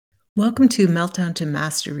Welcome to Meltdown to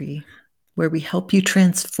Mastery, where we help you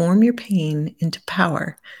transform your pain into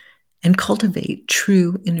power and cultivate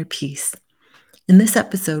true inner peace. In this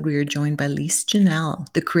episode, we are joined by Lise Janelle,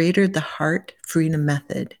 the creator of the Heart Freedom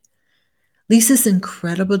Method. Lisa's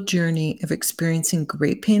incredible journey of experiencing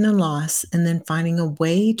great pain and loss and then finding a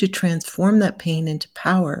way to transform that pain into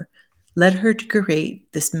power led her to create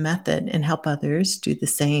this method and help others do the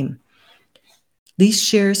same. Lise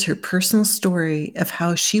shares her personal story of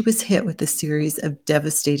how she was hit with a series of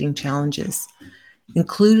devastating challenges,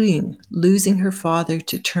 including losing her father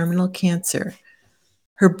to terminal cancer,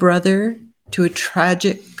 her brother to a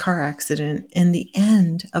tragic car accident, and the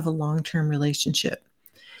end of a long-term relationship.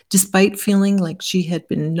 Despite feeling like she had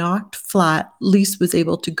been knocked flat, Lise was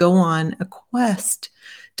able to go on a quest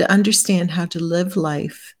to understand how to live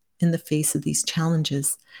life in the face of these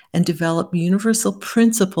challenges and develop universal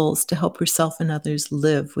principles to help herself and others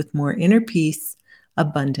live with more inner peace,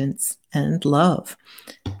 abundance, and love.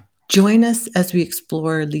 Join us as we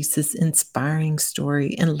explore Lisa's inspiring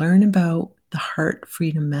story and learn about the Heart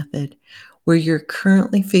Freedom Method, where you're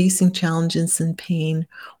currently facing challenges and pain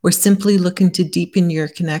or simply looking to deepen your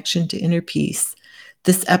connection to inner peace.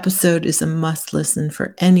 This episode is a must listen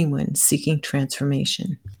for anyone seeking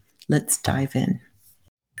transformation. Let's dive in.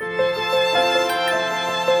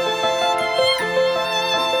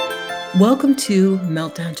 Welcome to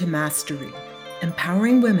Meltdown to Mastery,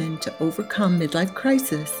 empowering women to overcome midlife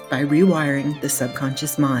crisis by rewiring the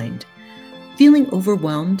subconscious mind. Feeling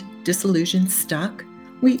overwhelmed, disillusioned, stuck?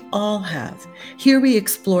 We all have. Here we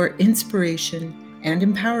explore inspiration and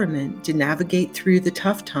empowerment to navigate through the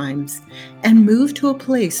tough times and move to a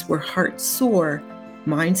place where hearts soar,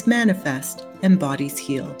 minds manifest, and bodies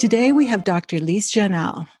heal. Today we have Dr. Lise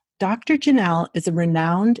Janelle. Dr. Janelle is a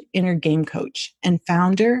renowned inner game coach and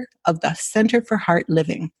founder of the Center for Heart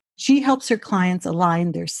Living. She helps her clients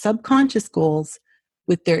align their subconscious goals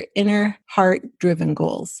with their inner heart-driven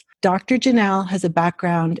goals. Dr. Janelle has a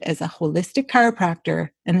background as a holistic chiropractor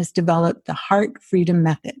and has developed the Heart Freedom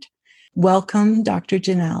Method. Welcome, Dr.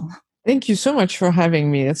 Janelle. Thank you so much for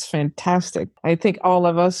having me. It's fantastic. I think all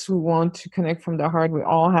of us who want to connect from the heart, we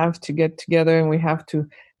all have to get together and we have to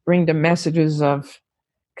bring the messages of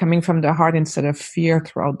coming from the heart instead of fear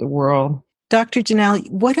throughout the world. Dr. Janelle,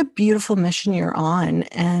 what a beautiful mission you're on.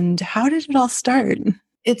 And how did it all start?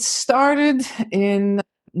 It started in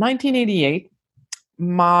 1988.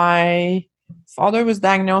 My father was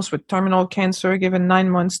diagnosed with terminal cancer, given 9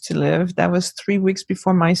 months to live. That was 3 weeks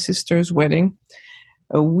before my sister's wedding.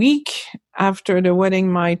 A week after the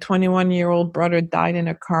wedding, my 21-year-old brother died in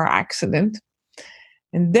a car accident.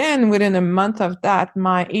 And then within a month of that,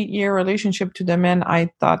 my 8-year relationship to the man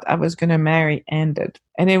I thought I was going to marry ended.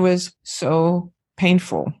 And it was so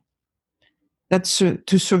painful that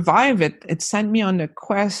to survive it, it sent me on a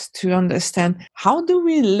quest to understand, how do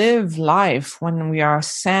we live life when we are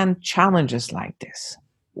sent challenges like this?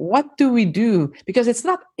 What do we do? Because it's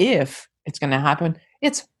not if it's going to happen,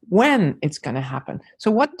 it's when it's going to happen.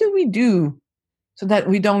 So what do we do so that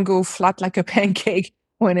we don't go flat like a pancake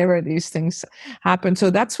whenever these things happen? So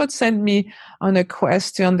that's what sent me on a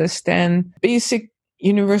quest to understand basic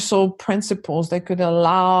universal principles that could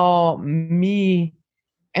allow me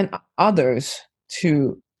and others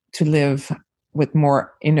to live with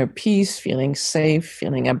more inner peace, feeling safe,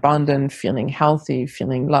 feeling abundant, feeling healthy,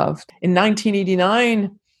 feeling loved. In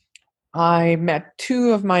 1989, I met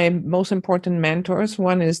two of my most important mentors.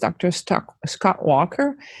 One is Dr. Scott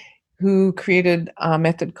Walker, who created a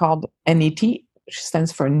method called NET, which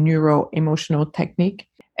stands for Neuro Emotional Technique.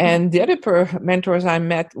 And the other mentors I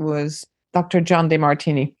met was Dr. John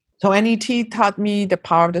DeMartini. So NET taught me the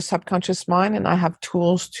power of the subconscious mind, and I have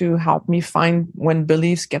tools to help me find when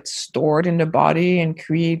beliefs get stored in the body and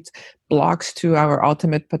create blocks to our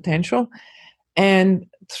ultimate potential. And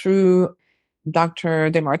through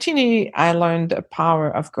Dr. DeMartini, I learned the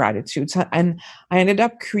power of gratitude. And I ended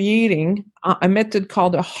up creating a method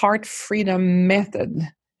called the Heart Freedom Method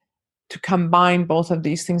to combine both of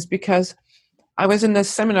these things, because I was in a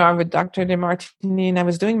seminar with Dr. DeMartini and I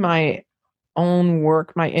was doing my own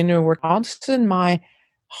work, my inner work. All of a sudden, my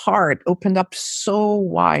heart opened up so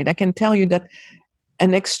wide. I can tell you that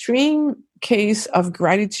an extreme case of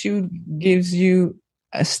gratitude gives you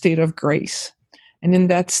a state of grace. And in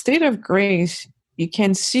that state of grace, you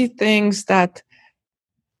can see things that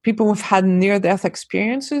people who've had near-death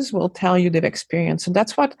experiences will tell you they've experienced. And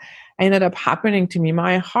that's what ended up happening to me.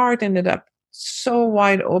 My heart ended up so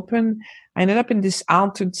wide open. I ended up in this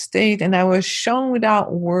altered state, and I was shown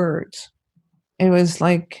without words. It was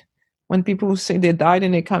like when people say they died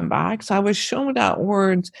and they come back. So I was shown without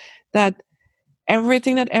words that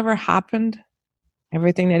everything that ever happened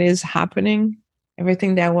everything that is happening,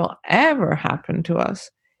 everything that will ever happen to us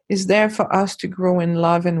is there for us to grow in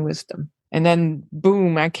love and wisdom. And then,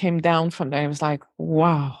 boom, I came down from there. I was like,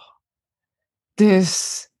 wow,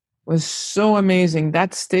 this was so amazing.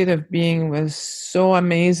 That state of being was so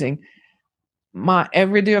amazing.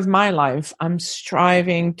 Every day of my life, I'm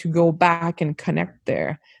striving to go back and connect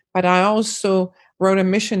there. But I also wrote a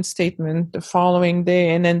mission statement the following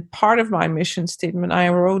day. And then part of my mission statement, I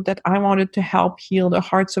wrote that I wanted to help heal the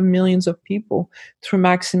hearts of millions of people through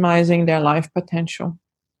maximizing their life potential.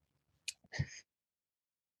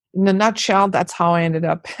 In a nutshell, that's how I ended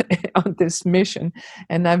up on this mission.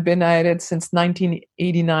 And I've been at it since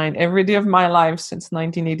 1989. Every day of my life since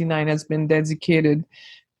 1989 has been dedicated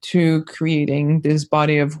to creating this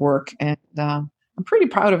body of work. And I'm pretty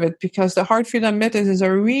proud of it because the heart freedom method is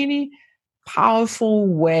a really powerful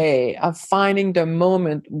way of finding the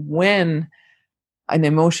moment when an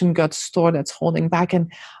emotion got stored that's holding back.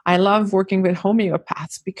 And I love working with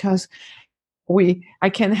homeopaths because I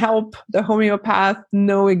can help the homeopath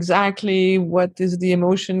know exactly what is the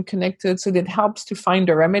emotion connected, so that helps to find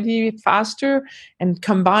a remedy faster. And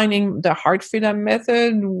combining the heart freedom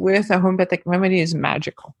method with a homeopathic remedy is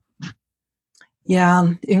magical.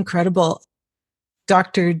 Yeah, incredible.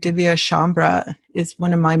 Dr. Divya Shambra is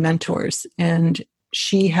one of my mentors, and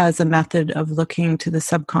she has a method of looking to the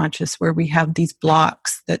subconscious where we have these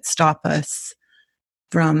blocks that stop us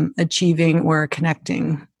from achieving or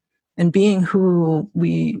connecting and being who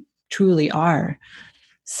we truly are.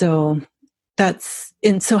 So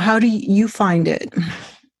so how do you find it?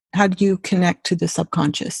 How do you connect to the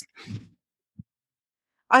subconscious?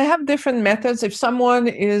 I have different methods. If someone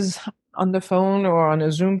is on the phone or on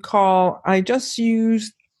a Zoom call, I just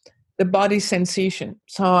use the body sensation.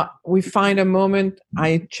 So we find a moment,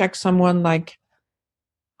 I check someone like,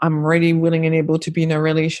 I'm ready, willing, and able to be in a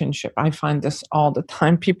relationship. I find this all the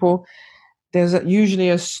time. There's usually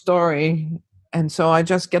a story. And so I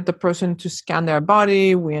just get the person to scan their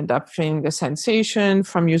body. We end up feeling the sensation.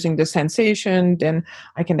 From using the sensation, then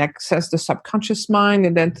I can access the subconscious mind,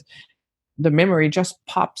 and then the memory just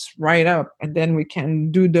pops right up. And then we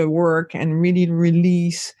can do the work and really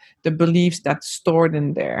release the beliefs that's stored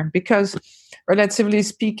in there. Because relatively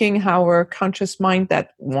speaking, our conscious mind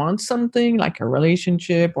that wants something like a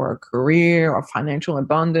relationship or a career or financial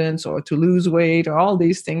abundance or to lose weight or all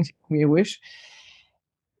these things we wish,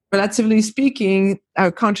 relatively speaking,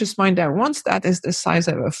 our conscious mind that wants that is the size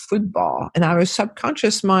of a football. And our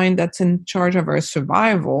subconscious mind that's in charge of our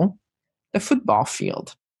survival, the football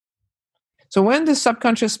field. So when the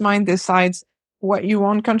subconscious mind decides what you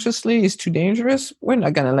want consciously is too dangerous, we're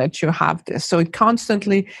not going to let you have this. So it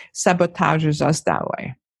constantly sabotages us that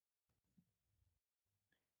way.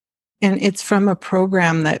 And it's from a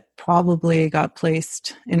program that probably got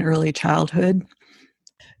placed in early childhood.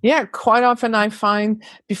 Yeah, quite often I find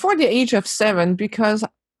before the age of 7, because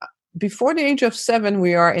before the age of 7,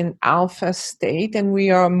 we are in alpha state and we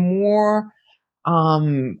are more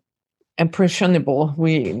impressionable.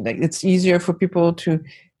 It's easier for people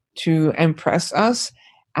to impress us.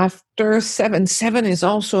 After 7 is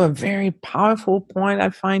also a very powerful point, I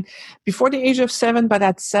find. Before the age of 7, but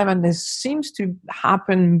at 7, this seems to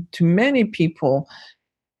happen to many people,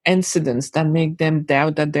 incidents that make them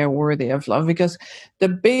doubt that they're worthy of love. Because the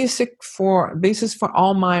basis for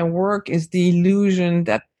all my work is the illusion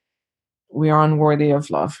that we are unworthy of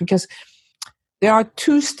love. Because there are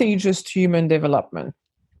 2 stages to human development,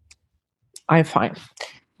 I find.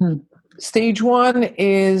 Stage 1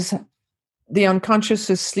 is the unconscious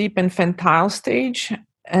sleep infantile stage.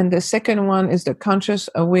 And the second one is the conscious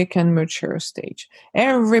awake and mature stage.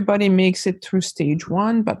 Everybody makes it through stage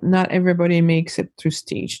 1, but not everybody makes it through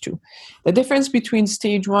stage 2. The difference between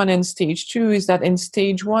stage 1 and stage 2 is that in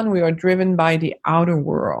stage 1, we are driven by the outer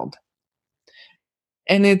world.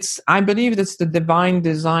 And I believe that's the divine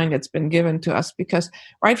design that's been given to us, because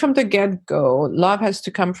right from the get-go, love has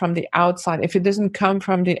to come from the outside. If it doesn't come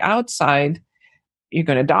from the outside, you're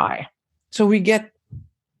going to die. So we get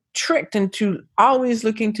tricked into always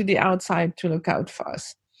looking to the outside to look out for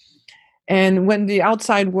us. And when the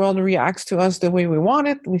outside world reacts to us the way we want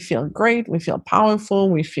it, we feel great, we feel powerful,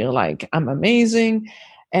 we feel like I'm amazing.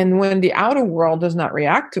 And when the outer world does not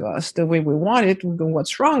react to us the way we want it, we go,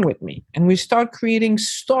 what's wrong with me? And we start creating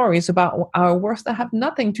stories about our worth that have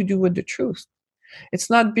nothing to do with the truth. It's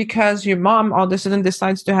not because your mom all of a sudden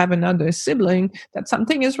decides to have another sibling that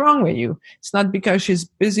something is wrong with you. It's not because she's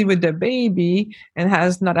busy with the baby and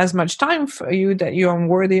has not as much time for you that you're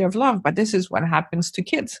unworthy of love. But this is what happens to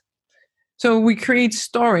kids. So we create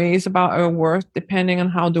stories about our worth depending on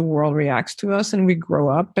how the world reacts to us, and we grow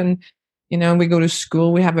up. And We go to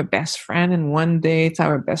school, we have a best friend, and one day it's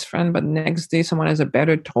our best friend, but next day someone has a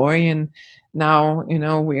better toy, and now,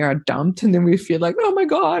 we are dumped, and then we feel like, oh my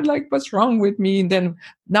God, like what's wrong with me? And then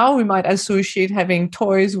now we might associate having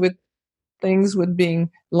toys with things with being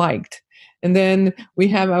liked. And then we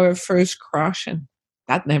have our first crush, and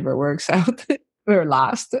that never works out. We're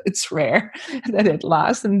last. It's rare that it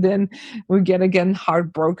lasts. And then we get again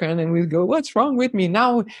heartbroken and we go, what's wrong with me?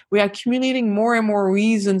 Now we are accumulating more and more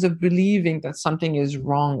reasons of believing that something is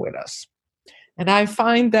wrong with us. And I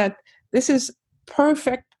find that this is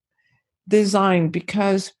perfect design,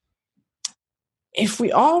 because if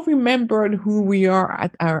we all remembered who we are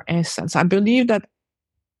at our essence, I believe that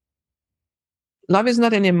love is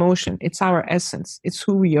not an emotion, it's our essence, it's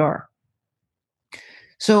who we are.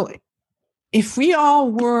 So if we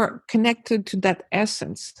all were connected to that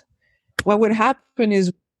essence, what would happen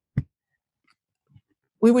is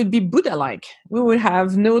we would be Buddha like. We would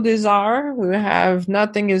have no desire, we would have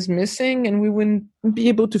nothing is missing, and we wouldn't be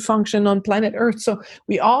able to function on planet Earth. So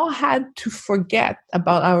we all had to forget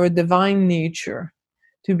about our divine nature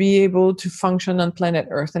to be able to function on planet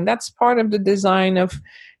Earth. And that's part of the design of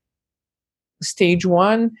stage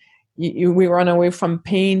one. We run away from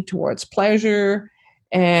pain towards pleasure,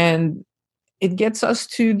 and it gets us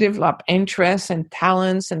to develop interests and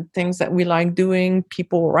talents and things that we like doing,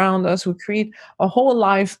 people around us. We create a whole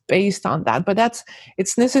life based on that. But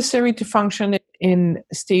it's necessary to function in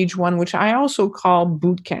stage one, which I also call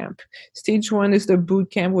boot camp. Stage one is the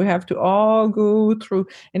boot camp we have to all go through.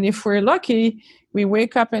 And if we're lucky, we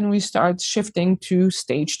wake up and we start shifting to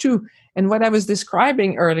stage two. And what I was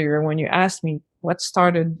describing earlier when you asked me what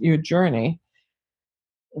started your journey,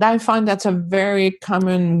 I find that's a very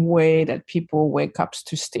common way that people wake up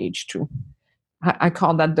to stage two. I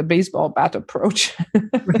call that the baseball bat approach.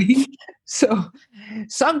 Right. So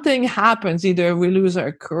something happens. Either we lose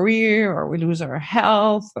our career, or we lose our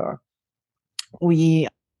health, or we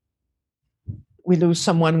lose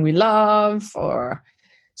someone we love, or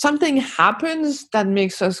something happens that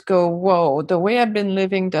makes us go, whoa, the way I've been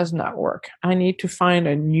living does not work. I need to find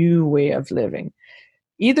a new way of living.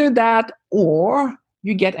 Either that, or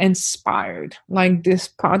you get inspired, like this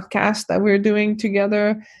podcast that we're doing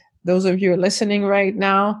together. Those of you listening right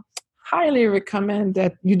now, highly recommend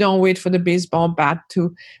that you don't wait for the baseball bat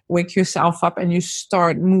to wake yourself up, and you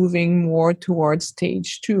start moving more towards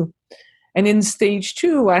stage two. And in stage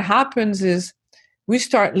two, what happens is we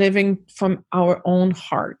start living from our own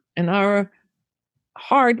heart. And our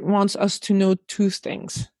heart wants us to know two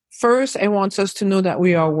things. First, it wants us to know that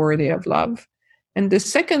we are worthy of love. And the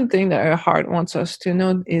second thing that our heart wants us to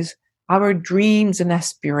know is our dreams and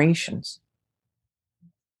aspirations.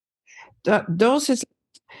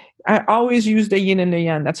 I always use the yin and the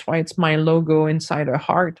yang. That's why it's my logo inside our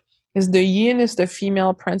heart. Is the yin is the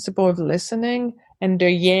female principle of listening, and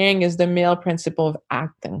the yang is the male principle of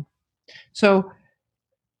acting. So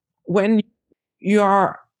when you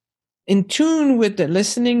are in tune with the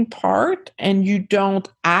listening part and you don't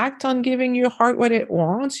act on giving your heart what it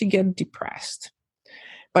wants, you get depressed.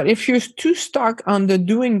 But if you're too stuck on the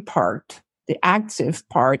doing part, the active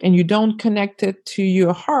part, and you don't connect it to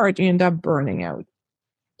your heart, you end up burning out.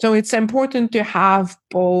 So it's important to have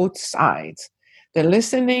both sides. The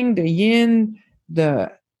listening, the yin,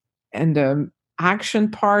 and the action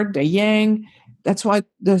part, the yang. That's why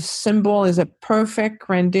the symbol is a perfect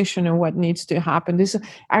rendition of what needs to happen. This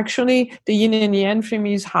actually, the yin and yang for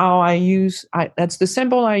me is how that's the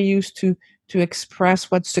symbol I use to express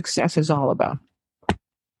what success is all about.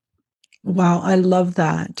 Wow, I love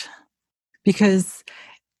that, because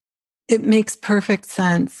it makes perfect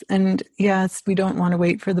sense. And yes, we don't want to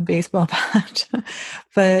wait for the baseball bat,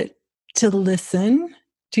 but to listen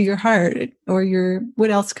to your heart, or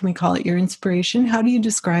what else can we call it? Your inspiration. How do you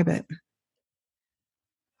describe it?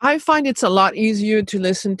 I find it's a lot easier to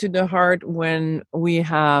listen to the heart when we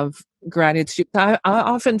have gratitude. I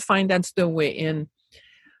often find that's the way in.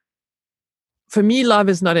 For me, love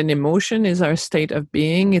is not an emotion, it's our state of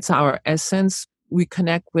being, it's our essence. We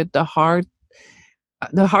connect with the heart.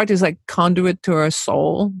 The heart is like conduit to our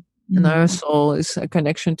soul, and our soul is a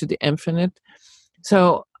connection to the infinite.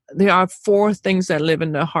 So there are four things that live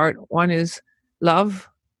in the heart. One is love,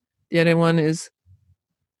 the other one is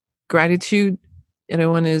gratitude, the other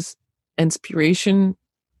one is inspiration,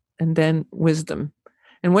 and then wisdom.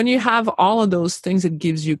 And when you have all of those things, it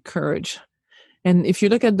gives you courage. And if you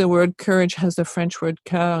look at the word courage, has the French word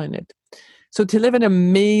cœur in it. So to live an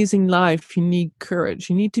amazing life, you need courage.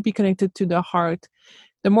 You need to be connected to the heart.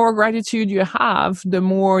 The more gratitude you have, the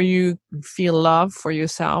more you feel love for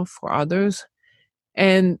yourself, for others.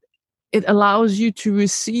 And it allows you to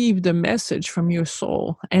receive the message from your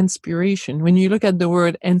soul, inspiration. When you look at the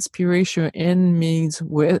word inspiration, in means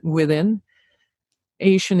within.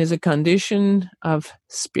 Asian is a condition of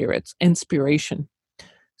spirit, inspiration.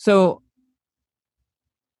 So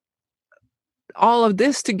all of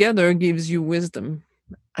this together gives you wisdom.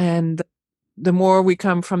 And the more we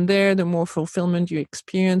come from there, the more fulfillment you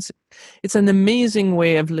experience. It's an amazing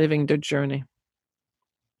way of living the journey.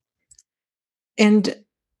 And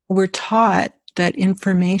we're taught that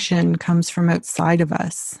information comes from outside of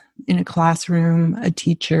us, in a classroom, a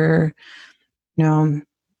teacher,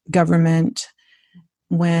 government,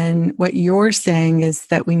 when what you're saying is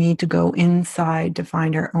that we need to go inside to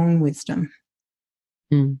find our own wisdom.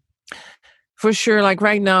 Mm. For sure, like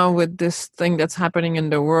right now with this thing that's happening in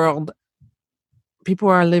the world, people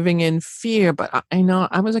are living in fear. But I know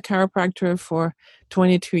I was a chiropractor for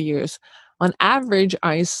 22 years. On average,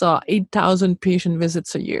 I saw 8,000 patient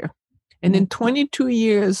visits a year. And in 22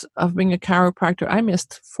 years of being a chiropractor, I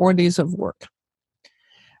missed 4 days of work.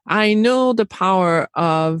 I know the power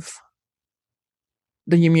of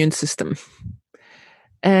the immune system.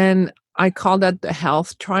 And I call that the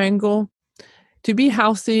health triangle. To be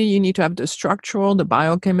healthy, you need to have the structural, the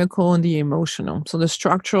biochemical, and the emotional. So the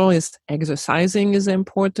structural is exercising is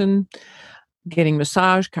important, getting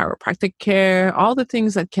massage, chiropractic care, all the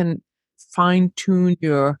things that can fine tune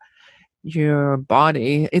your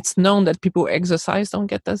body. It's known that people who exercise don't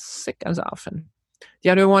get as sick as often. The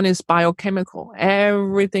other one is biochemical.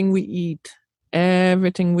 Everything we eat,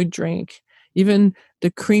 everything we drink, even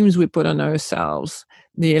the creams we put on ourselves,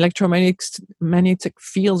 the electromagnetic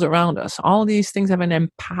fields around us, all these things have an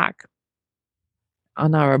impact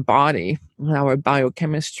on our body, on our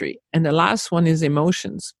biochemistry. And the last one is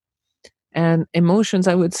emotions. And emotions,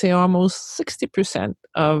 I would say, are almost 60%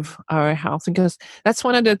 of our health, because that's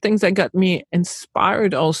one of the things that got me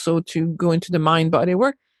inspired also to go into the mind body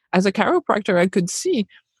work. As a chiropractor, I could see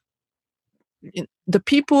the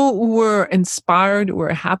people who were inspired, who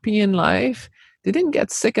were happy in life, they didn't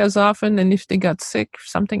get sick as often. And if they got sick,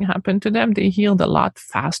 something happened to them, they healed a lot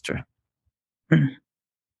faster.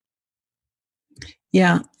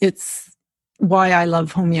 Yeah, it's why I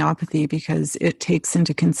love homeopathy, because it takes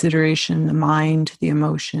into consideration the mind, the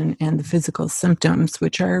emotion, and the physical symptoms,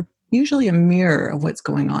 which are usually a mirror of what's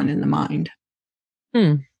going on in the mind.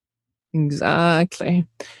 Exactly.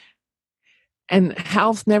 And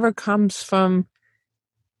health never comes from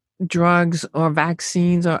drugs or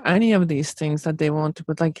vaccines or any of these things that they want to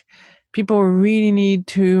put. Like, people really need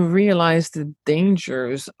to realize the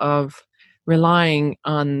dangers of relying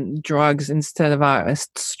on drugs instead of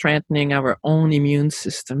strengthening our own immune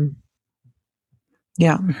system.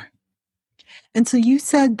 Yeah. And so you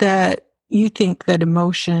said that you think that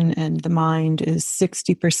emotion and the mind is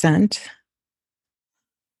 60%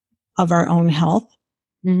 of our own health.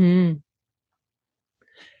 Mm-hmm.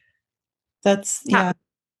 That's, yeah.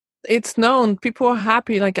 It's known. People are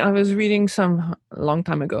happy. Like, I was reading a long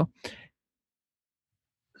time ago,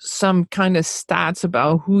 some kind of stats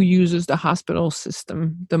about who uses the hospital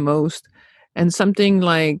system the most. And something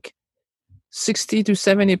like 60 to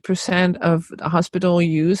 70% of the hospital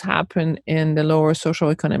use happen in the lower social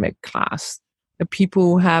economic class. The people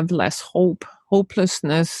who have less hope.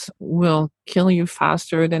 Hopelessness will kill you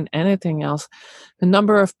faster than anything else. The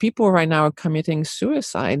number of people right now are committing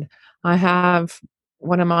suicide. I have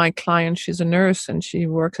one of my clients, she's a nurse and she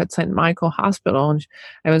works at St. Michael Hospital. And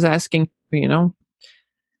I was asking,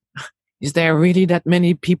 is there really that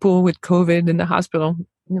many people with COVID in the hospital?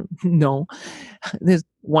 No. There's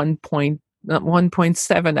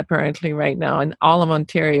 1.7 apparently right now in all of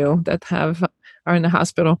Ontario that are in the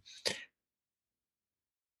hospital.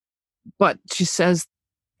 But she says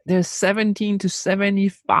there's 17 to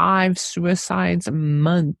 75 suicides a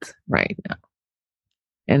month right now.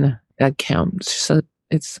 And that counts. So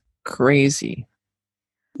it's crazy.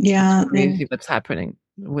 Yeah. It's crazy what's happening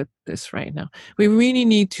with this right now. We really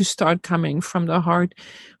need to start coming from the heart.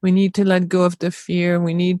 We need to let go of the fear.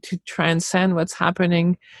 We need to transcend what's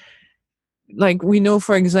happening. Like, we know,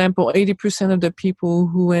 for example, 80% of the people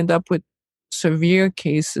who end up with severe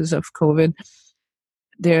cases of COVID,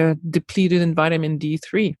 they're depleted in vitamin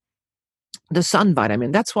D3, the sun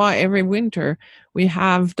vitamin. That's why every winter we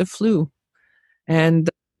have the flu. And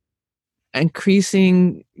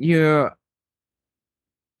increasing your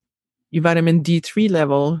vitamin D3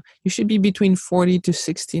 level, you should be between 40 to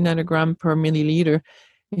 60 nanogram per milliliter.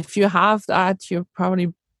 If you have that, you're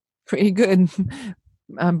probably pretty good.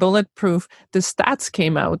 Bulletproof. The stats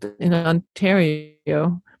came out in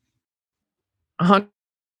Ontario.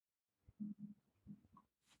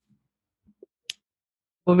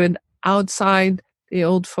 COVID outside the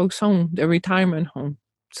old folks home, the retirement home.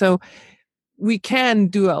 So we can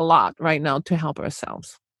do a lot right now to help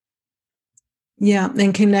ourselves. Yeah,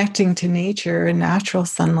 and connecting to nature and natural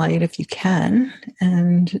sunlight if you can,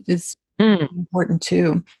 and is important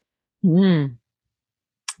too. Mm.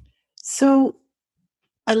 So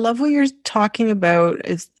I love what you're talking about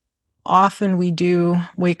is often we do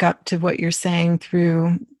wake up to what you're saying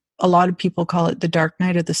through a lot of people call it the dark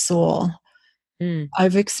night of the soul.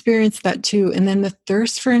 I've experienced that too. And then the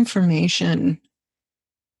thirst for information,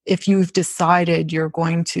 if you've decided you're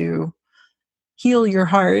going to heal your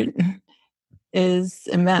heart, is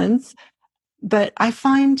immense. But I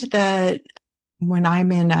find that when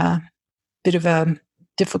I'm in a bit of a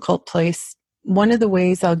difficult place, one of the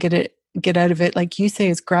ways I'll get out of it, like you say,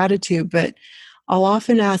 is gratitude. But I'll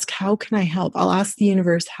often ask, how can I help? I'll ask the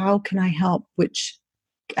universe, how can I help? Which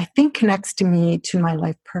I think connects to me to my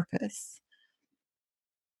life purpose.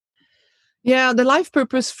 Yeah, the life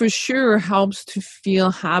purpose for sure helps to feel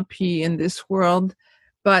happy in this world.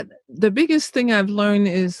 But the biggest thing I've learned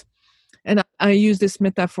is, and I use this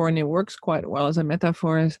metaphor and it works quite well as a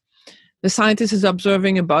metaphor, is the scientist is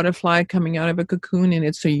observing a butterfly coming out of a cocoon and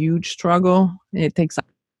it's a huge struggle. And it takes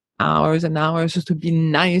hours and hours just to be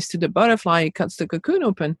nice to the butterfly. It cuts the cocoon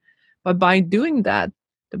open. But by doing that,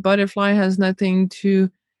 the butterfly has nothing to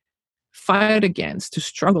fight against, to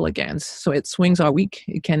struggle against. So its wings are weak.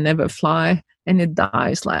 It can never fly and it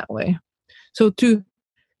dies that way. So to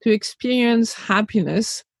experience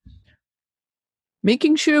happiness,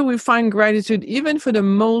 making sure we find gratitude even for the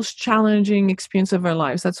most challenging experience of our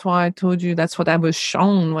lives. That's why I told you that's what I was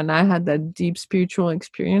shown when I had that deep spiritual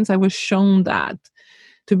experience. I was shown that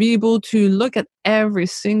to be able to look at every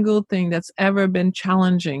single thing that's ever been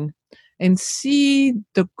challenging and see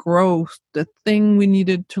the growth, the thing we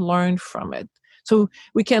needed to learn from it. So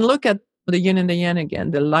we can look at the yin and the yang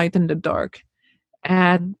again, the light and the dark.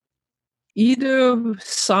 And either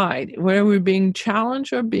side, where we're being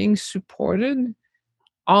challenged or being supported,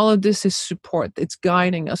 all of this is support. It's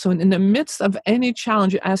guiding us. So in the midst of any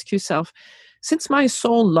challenge, you ask yourself, since my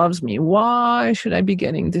soul loves me, why should I be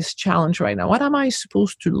getting this challenge right now? What am I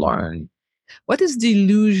supposed to learn? What is the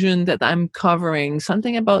illusion that I'm covering?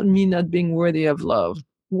 Something about me not being worthy of love.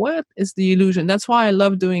 What is the illusion? That's why I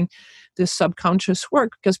love doing this subconscious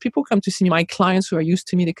work, because people come to see me, my clients who are used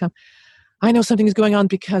to me, they come, I know something is going on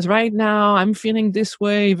because right now I'm feeling this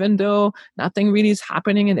way, even though nothing really is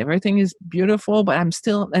happening and everything is beautiful, but I'm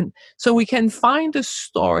still, and so we can find the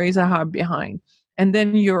stories that are behind. And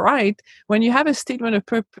then you're right, when you have a statement of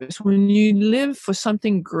purpose, when you live for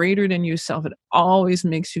something greater than yourself, it always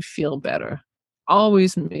makes you feel better.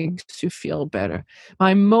 Always makes you feel better.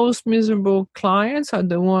 My most miserable clients are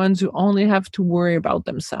the ones who only have to worry about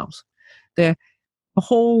themselves. The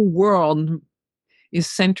whole world is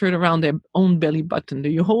centered around their own belly button.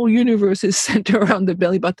 The whole universe is centered around the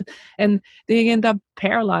belly button. And they end up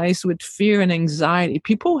paralyzed with fear and anxiety.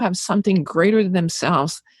 People who have something greater than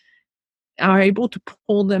themselves are able to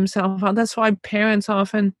pull themselves out. That's why parents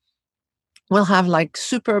often will have like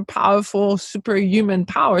super powerful, superhuman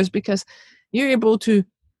powers, because you're able to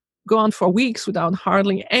go on for weeks without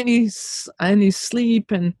hardly any sleep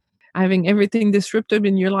and having everything disrupted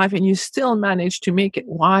in your life, and you still manage to make it.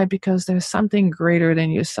 Why? Because there's something greater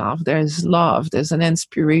than yourself. There's love, there's an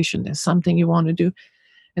inspiration, there's something you want to do.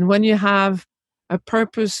 And when you have a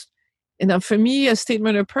purpose, for me, a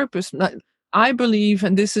statement of purpose, I believe,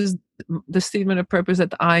 and this is the statement of purpose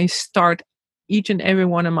that I start each and every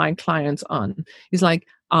one of my clients on, is like,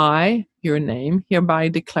 I, your name, hereby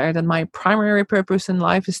declare that my primary purpose in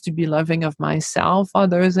life is to be loving of myself,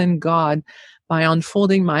 others, and God by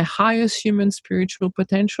unfolding my highest human spiritual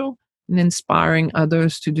potential and inspiring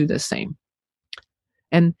others to do the same.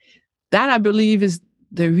 And that, I believe, is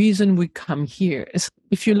the reason we come here. Is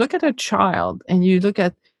if you look at a child and you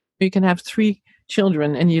can have three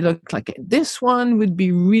children and you look like, this one would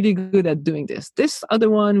be really good at doing this. This other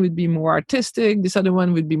one would be more artistic. This other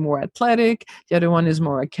one would be more athletic. The other one is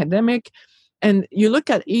more academic. And you look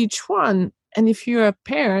at each one, and if you're a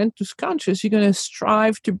parent who's conscious, you're going to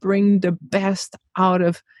strive to bring the best out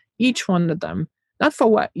of each one of them, not for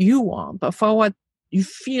what you want, but for what you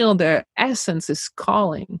feel their essence is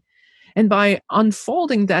calling. And by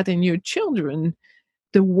unfolding that in your children,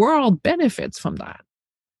 the world benefits from that.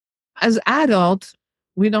 As adults,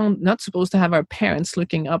 we don't not supposed to have our parents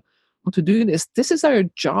looking up to do this. This is our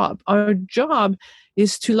job. Our job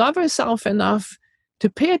is to love ourselves enough to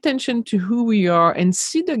pay attention to who we are and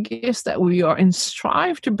see the gifts that we are and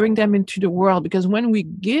strive to bring them into the world. Because when we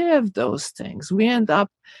give those things, we end up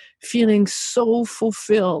feeling so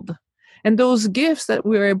fulfilled. And those gifts that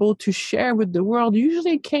we're able to share with the world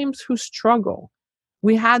usually came through struggle.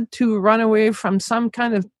 we had to run away from some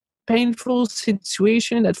kind of painful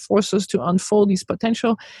situation that forced us to unfold these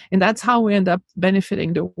potential. And that's how we end up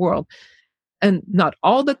benefiting the world. And not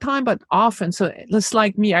all the time, but often. So it's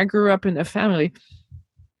like me, I grew up in a family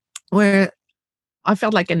where I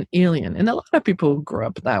felt like an alien. And a lot of people grew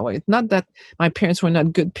up that way. Not that my parents were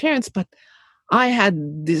not good parents, but I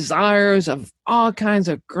had desires of all kinds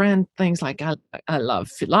of grand things. Like I love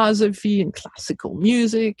philosophy and classical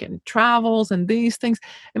music and travels and these things.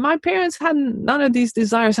 And my parents had none of these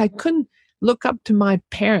desires. I couldn't look up to my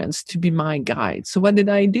parents to be my guide. So what did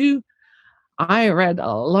I do? I read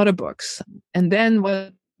a lot of books. And then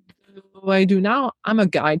what do I do now? I'm a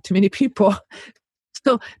guide to many people.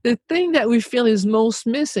 So the thing that we feel is most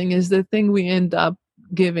missing is the thing we end up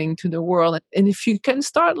giving to the world. And if you can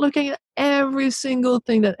start looking at every single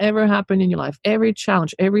thing that ever happened in your life, every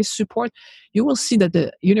challenge, every support, you will see that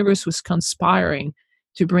the universe was conspiring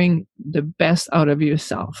to bring the best out of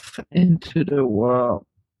yourself into the world.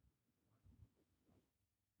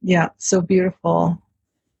 Yeah, so beautiful.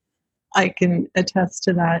 I can attest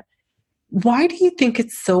to that. Why do you think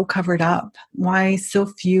it's so covered up? Why so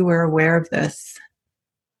few are aware of this?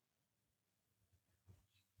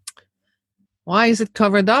 Why is it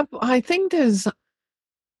covered up? I think there's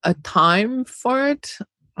a time for it.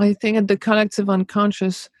 I think at the collective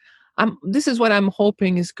unconscious, this is what I'm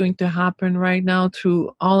hoping is going to happen right now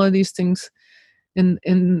through all of these things in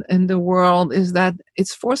the world, is that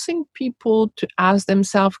it's forcing people to ask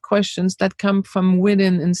themselves questions that come from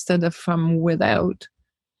within instead of from without.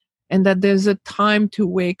 And that there's a time to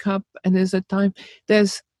wake up, and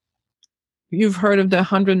you've heard of the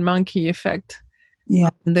 100 monkey effect. Yeah.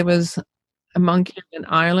 And there was a monkey in an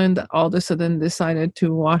island that all of a sudden decided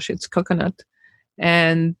to wash its coconut.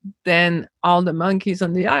 And then all the monkeys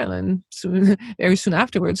on the island very soon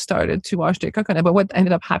afterwards started to wash their coconut. But what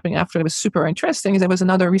ended up happening after it was super interesting is there was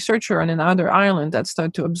another researcher on another island that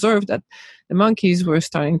started to observe that the monkeys were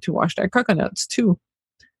starting to wash their coconuts too.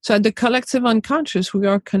 So at the collective unconscious, we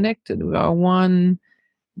are connected. We are one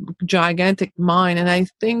gigantic mind. And I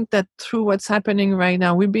think that through what's happening right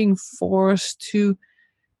now, we're being forced to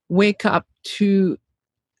wake up to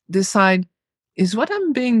decide, is what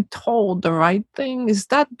I'm being told the right thing? Is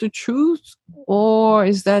that the truth? Or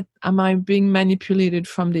am I being manipulated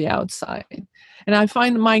from the outside? And I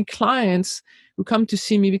find my clients who come to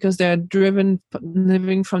see me because they're driven,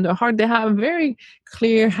 living from their heart, they have a very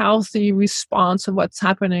clear, healthy response of what's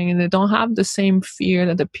happening. And they don't have the same fear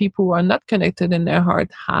that the people who are not connected in their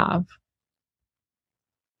heart have.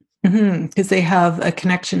 Because they have a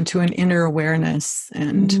connection to an inner awareness.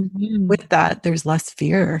 And with that, there's less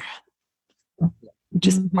fear.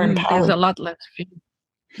 Just more empowered. There's a lot less fear.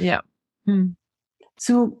 Yeah.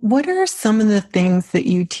 So what are some of the things that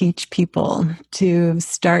you teach people to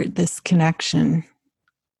start this connection?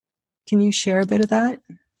 Can you share a bit of that?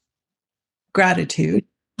 Gratitude.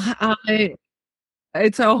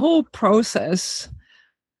 It's a whole process.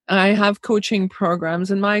 I have coaching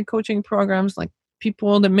programs, and my coaching programs, like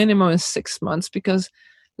people, the minimum is 6 months, because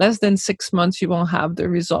less than 6 months, you won't have the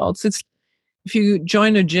results. It's if you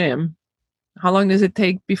join a gym, how long does it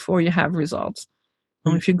take before you have results?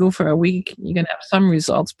 And if you go for a week, you're going to have some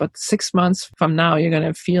results, but 6 months from now, you're going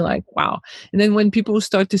to feel like, wow. And then when people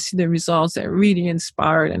start to see the results, they're really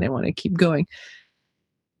inspired and they want to keep going.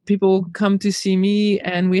 People come to see me,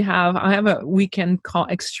 and I have a weekend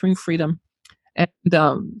called Extreme Freedom. And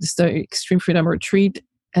it's the Extreme Freedom Retreat.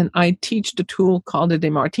 And I teach the tool called the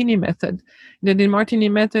DeMartini Method. The DeMartini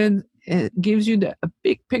Method gives you a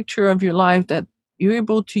big picture of your life that you're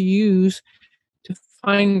able to use to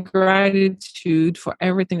find gratitude for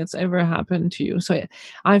everything that's ever happened to you. So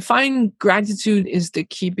I find gratitude is the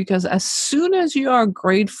key, because as soon as you are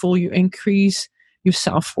grateful, you increase your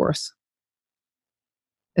self-worth.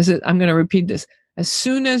 I'm going to repeat this. As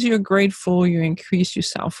soon as you're grateful, you increase your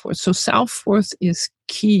self-worth. So self-worth is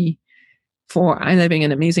key for living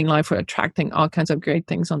an amazing life, for attracting all kinds of great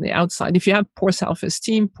things on the outside. If you have poor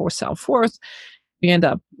self-esteem, poor self-worth, you end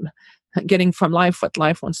up getting from life what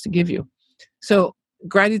life wants to give you. So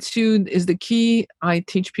gratitude is the key. I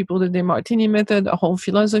teach people the DeMartini Method, a whole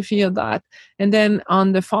philosophy of that. And then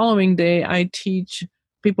on the following day, I teach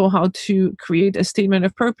people how to create a statement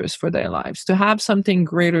of purpose for their lives, to have something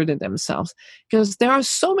greater than themselves. Because there are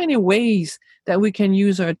so many ways that we can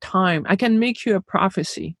use our time. I can make you a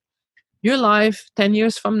prophecy. Your life 10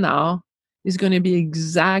 years from now is going to be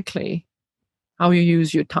exactly how you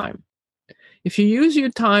use your time. If you use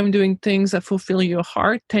your time doing things that fulfill your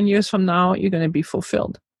heart, 10 years from now, you're going to be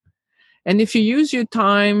fulfilled. And if you use your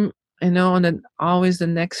time and then always the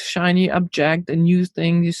next shiny object, a new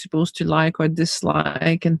thing you're supposed to like or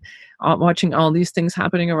dislike, and watching all these things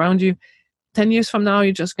happening around you, 10 years from now,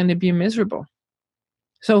 you're just going to be miserable.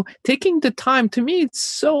 So taking the time, to me, it's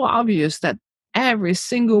so obvious that every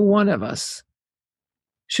single one of us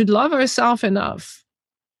should love ourselves enough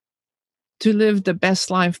to live the best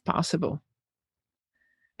life possible.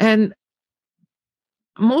 And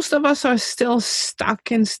most of us are still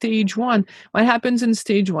stuck in stage one. What happens in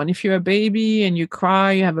stage one? If you're a baby and you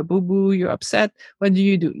cry, you have a boo-boo, you're upset, what do?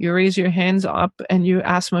 You raise your hands up and you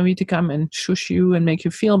ask mommy to come and shush you and make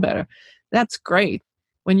you feel better. That's great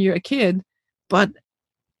when you're a kid, but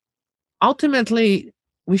ultimately,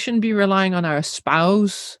 we shouldn't be relying on our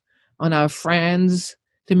spouse, on our friends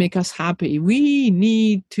to make us happy. We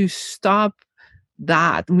need to stop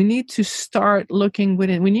that. We need to start looking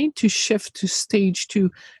within. We need to shift to stage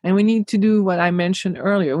two. And we need to do what I mentioned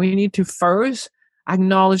earlier. We need to first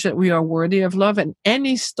acknowledge that we are worthy of love. And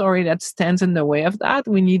any story that stands in the way of that,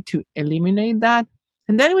 we need to eliminate that.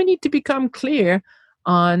 And then we need to become clear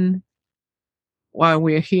on why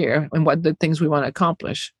we're here and what the things we want to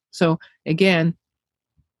accomplish. So again,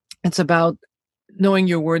 it's about knowing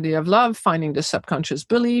you're worthy of love, finding the subconscious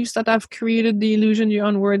beliefs that have created the illusion you're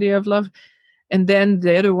unworthy of love. And then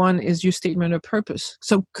the other one is your statement of purpose.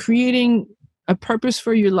 So creating a purpose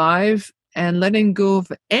for your life and letting go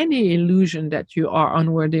of any illusion that you are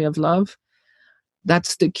unworthy of love,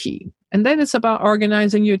 that's the key. And then it's about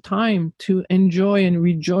organizing your time to enjoy and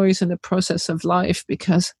rejoice in the process of life.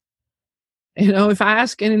 Because, if I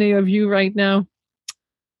ask any of you right now,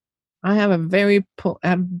 I have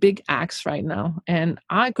a big axe right now, and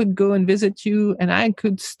I could go and visit you, and I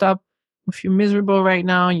could stop. If you're miserable right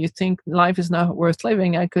now and you think life is not worth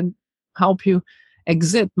living, I could help you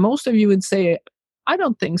exit. Most of you would say, I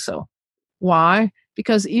don't think so. Why?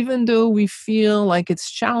 Because even though we feel like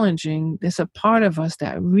it's challenging, there's a part of us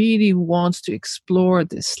that really wants to explore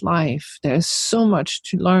this life. There's so much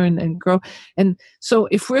to learn and grow. And so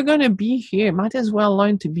if we're going to be here, might as well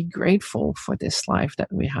learn to be grateful for this life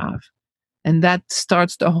that we have. And that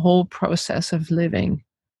starts the whole process of living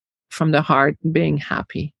from the heart, being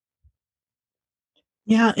happy.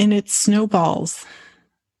 Yeah, and it snowballs.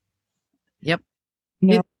 Yep.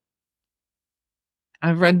 Yeah.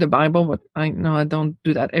 I've read the Bible, but I know I don't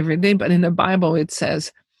do that every day. But in the Bible, it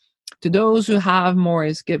says, to those who have, more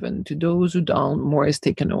is given. To those who don't, more is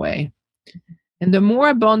taken away. And the more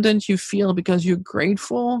abundant you feel because you're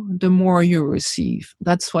grateful, the more you receive.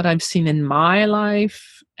 That's what I've seen in my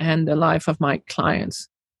life and the life of my clients.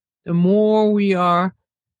 The more we are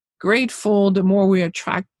grateful, the more we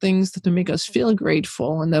attract things to make us feel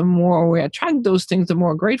grateful. And the more we attract those things, the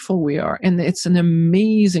more grateful we are. And it's an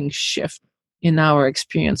amazing shift in our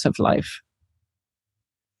experience of life.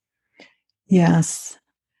 Yes.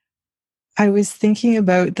 I was thinking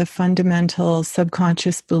about the fundamental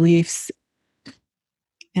subconscious beliefs,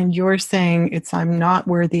 and you're saying it's I'm not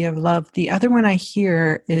worthy of love. The other one I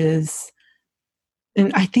hear is,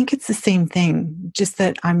 and I think it's the same thing, just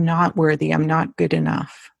that I'm not worthy, I'm not good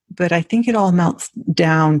enough. But I think it all melts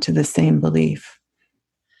down to the same belief.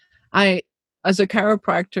 As a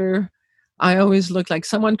chiropractor, I always look like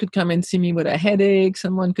someone could come and see me with a headache,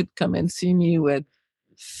 someone could come and see me with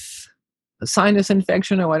a sinus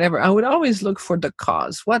infection or whatever. I would always look for the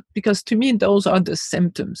cause. Because to me, those are the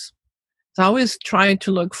symptoms. So I always try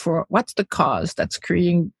to look for what's the cause that's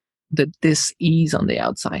creating the dis-ease on the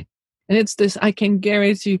outside. And it's this, I can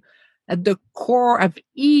guarantee you, at the core of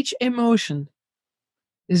each emotion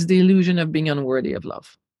is the illusion of being unworthy of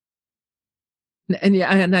love.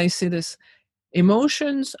 And I say this,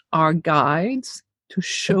 emotions are guides to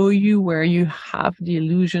show you where you have the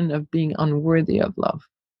illusion of being unworthy of love.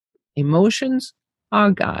 Emotions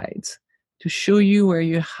are guides to show you where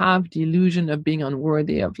you have the illusion of being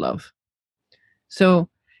unworthy of love. So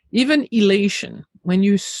even elation, when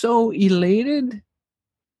you're so elated,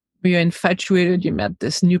 you're infatuated, you met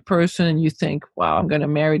this new person and you think, wow, I'm going to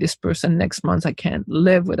marry this person next month. I can't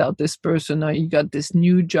live without this person. Or you got this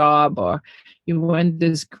new job, or you won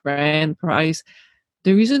this grand prize.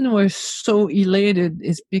 The reason we're so elated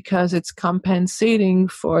is because it's compensating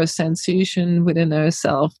for a sensation within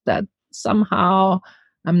ourselves that somehow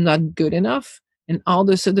I'm not good enough. And all of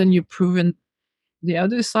a sudden you're proven the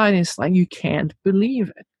other side is like, you can't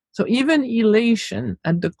believe it. So even elation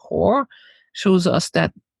at the core shows us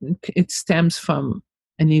that it stems from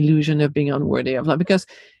an illusion of being unworthy of love. Because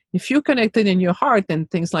if you're connected in your heart and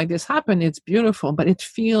things like this happen, it's beautiful, but it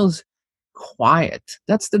feels quiet.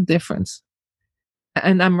 That's the difference.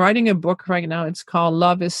 And I'm writing a book right now. It's called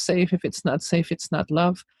Love is Safe. If it's not safe, it's not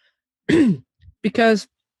love. Because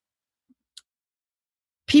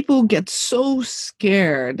people get so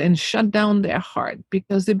scared and shut down their heart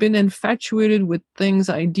because they've been infatuated with things,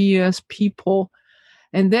 ideas, people.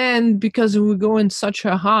 And then because we go in such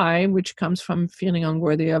a high, which comes from feeling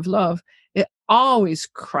unworthy of love, it always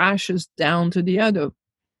crashes down to the other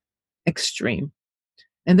extreme.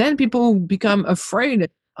 And then people become afraid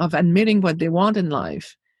of admitting what they want in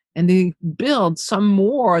life. And they build some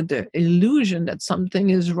more the illusion that something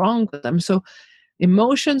is wrong with them. So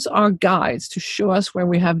emotions are guides to show us where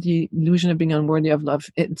we have the illusion of being unworthy of love.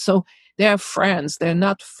 So they're friends, they're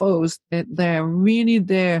not foes, they're really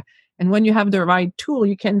there. And when you have the right tool,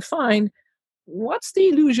 you can find what's the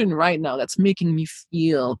illusion right now that's making me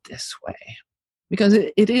feel this way? Because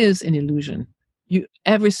it is an illusion.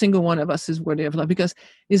 Every single one of us is worthy of love. Because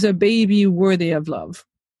is a baby worthy of love?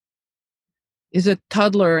 Is a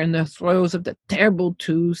toddler in the throes of the terrible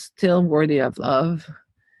two still worthy of love?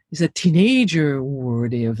 Is a teenager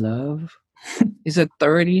worthy of love? Is it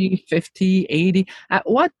 30, 50, 80? At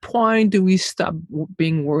what point do we stop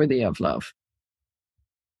being worthy of love?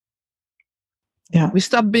 Yeah. We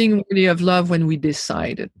stop being worthy of love when we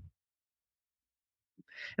decide it.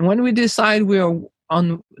 And when we decide we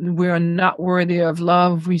are not worthy of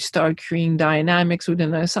love, we start creating dynamics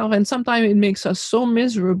within ourselves. And sometimes it makes us so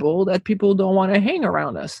miserable that people don't want to hang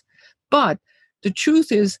around us. But the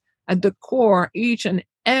truth is, at the core, each and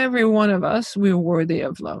every one of us, we're worthy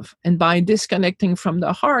of love. And by disconnecting from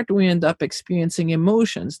the heart, we end up experiencing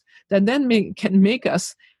emotions that then can make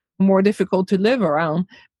us more difficult to live around.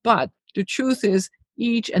 But the truth is,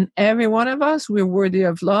 each and every one of us, we're worthy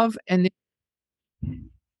of love. And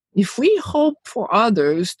if we hope for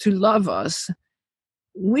others to love us,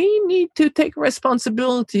 we need to take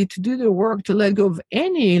responsibility to do the work to let go of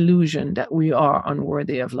any illusion that we are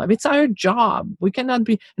unworthy of love. It's our job. We cannot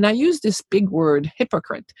be, and I use this big word,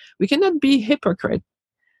 hypocrite. We cannot be hypocrite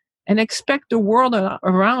and expect the world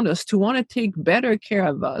around us to want to take better care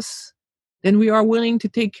of us than we are willing to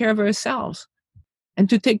take care of ourselves. And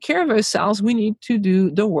to take care of ourselves, we need to do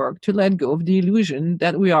the work to let go of the illusion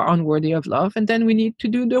that we are unworthy of love. And then we need to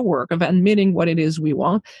do the work of admitting what it is we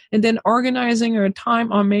want and then organizing our time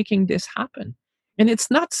on making this happen. And it's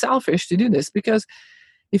not selfish to do this because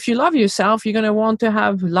if you love yourself, you're going to want to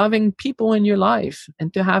have loving people in your life.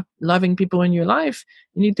 And to have loving people in your life,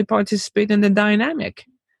 you need to participate in the dynamic.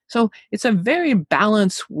 So it's a very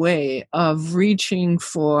balanced way of reaching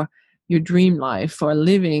for your dream life, for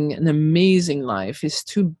living an amazing life, is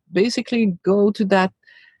to basically go to that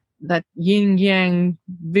yin yang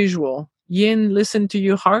visual. Yin, listen to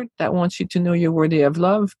your heart that wants you to know you're worthy of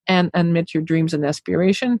love and admit your dreams and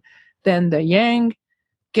aspiration. Then the yang,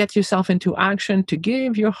 get yourself into action to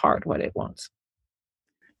give your heart what it wants.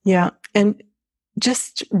 Yeah. And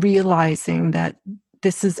just realizing that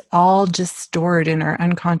this is all just stored in our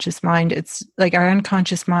unconscious mind. It's like our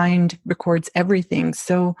unconscious mind records everything.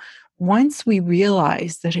 So once we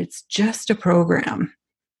realize that it's just a program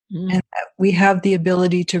and that we have the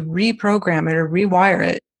ability to reprogram it or rewire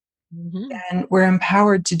it, and we're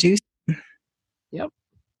empowered to do so. Yep.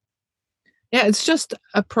 Yeah, it's just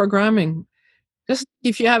a programming. Just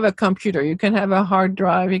if you have a computer, you can have a hard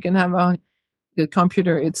drive, you can have the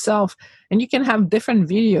computer itself, and you can have different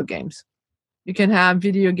video games. You can have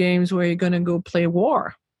video games where you're going to go play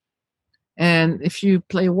war. And if you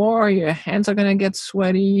play war, your hands are going to get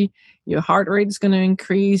sweaty, your heart rate is going to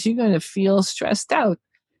increase, you're going to feel stressed out.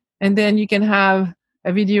 And then you can have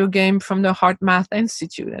a video game from the Heart Math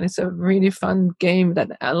Institute. And it's a really fun game that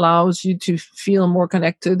allows you to feel more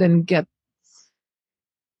connected and get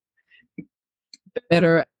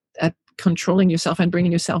better at controlling yourself and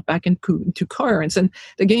bringing yourself back into coherence. And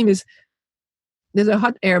the game is, there's a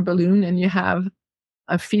hot air balloon and you have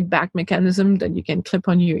a feedback mechanism that you can clip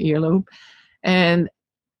on your earlobe. And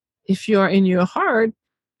if you're in your heart,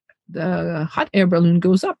 the hot air balloon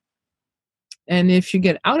goes up. And if you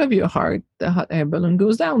get out of your heart, the hot air balloon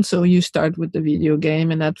goes down. So you start with the video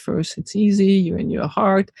game, and at first it's easy, you're in your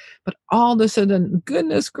heart. But all of a sudden,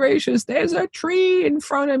 goodness gracious, there's a tree in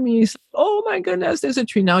front of me. Oh my goodness, there's a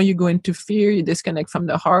tree. Now you go into fear, you disconnect from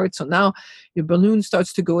the heart. So now your balloon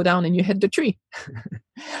starts to go down and you hit the tree.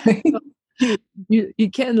 You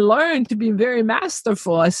can learn to be very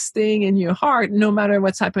masterful at staying in your heart, no matter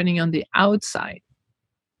what's happening on the outside.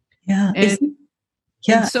 Yeah.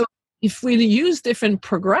 And so if we use different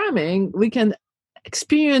programming, we can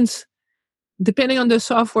experience, depending on the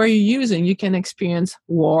software you're using, you can experience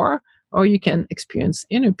war or you can experience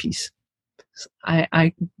inner peace.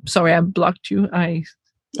 Sorry, I blocked you.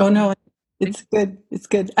 Oh no, it's good. It's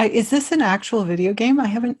good. Is this an actual video game?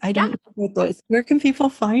 I don't know what this. Where can people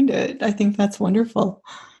find it? I think that's wonderful.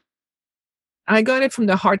 I got it from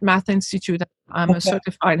the Heart Math Institute. I'm a Okay.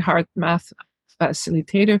 certified heart math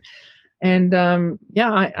facilitator. And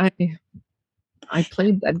I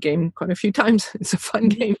played that game quite a few times. It's a fun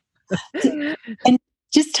game. And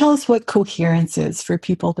just tell us what coherence is for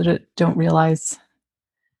people that don't realize.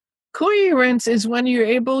 Coherence is when you're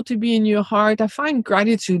able to be in your heart. I find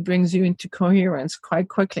gratitude brings you into coherence quite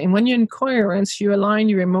quickly. And when you're in coherence, you align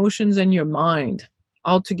your emotions and your mind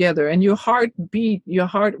all together. And your heartbeat, your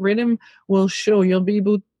heart rhythm will show. You'll be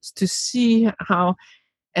able to see how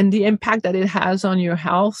and the impact that it has on your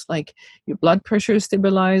health, like your blood pressure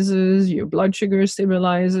stabilizes, your blood sugar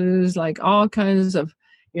stabilizes, like all kinds of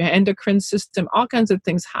your endocrine system, all kinds of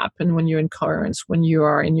things happen when you're in coherence, when you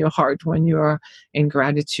are in your heart, when you are in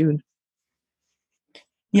gratitude.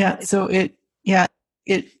 Yeah. So it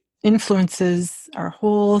influences our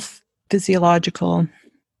whole physiological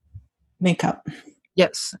makeup.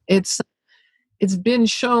 Yes, it's been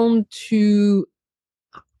shown to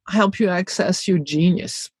help you access your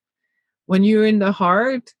genius. When you're in the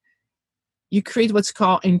heart, you create what's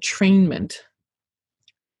called entrainment.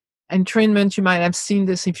 Entrainment, you might have seen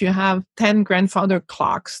this if you have 10 grandfather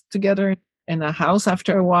clocks together in a house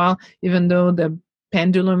after a while, even though the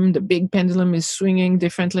big pendulum is swinging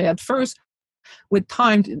differently at first, with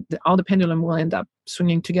time, all the pendulum will end up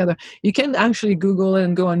swinging together. You can actually Google it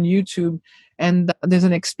and go on YouTube, and there's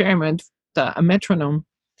an experiment, a metronome,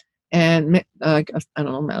 and I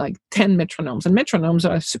don't know, like 10 metronomes. And metronomes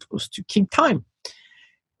are supposed to keep time.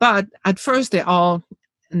 But at first, they're all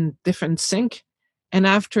in different sync. And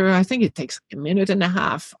after, I think it takes a minute and a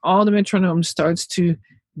half, all the metronomes starts to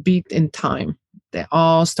beat in time. They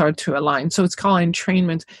all start to align. So it's called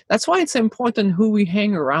entrainment. That's why it's important who we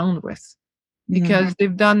hang around with. Because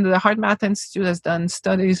the Heart Math Institute has done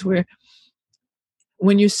studies where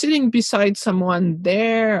when you're sitting beside someone,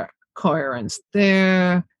 their coherence,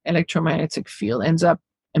 their electromagnetic field ends up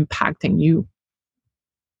impacting you.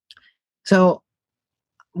 So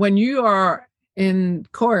when you are in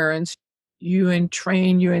coherence, you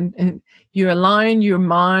entrain, you align your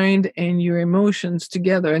mind and your emotions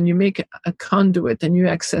together, and you make a conduit, and you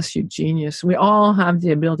access your genius. We all have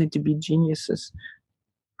the ability to be geniuses.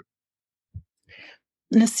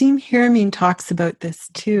 Nassim Haramein talks about this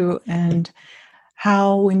too, and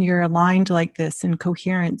how when you're aligned like this in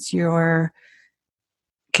coherence, you're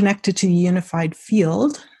connected to the unified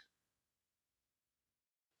field.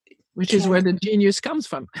 Which is where the genius comes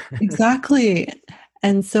from. Exactly.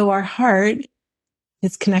 And so our heart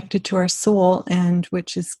is connected to our soul, and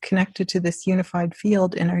which is connected to this unified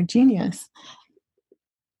field in our genius.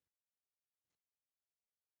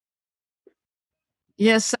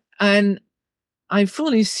 Yes, and I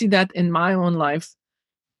fully see that in my own life.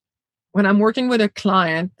 When I'm working with a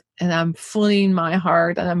client and I'm fully in my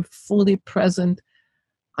heart and I'm fully present,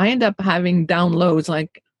 I end up having downloads.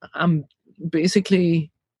 Like I'm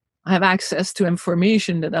basically, I have access to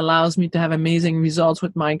information that allows me to have amazing results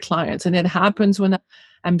with my clients. And it happens when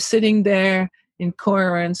I'm sitting there in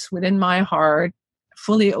coherence within my heart,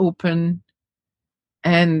 fully open,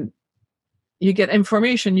 and you get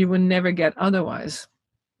information you would never get otherwise.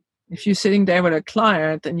 If you're sitting there with a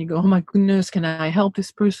client and you go, oh my goodness, can I help this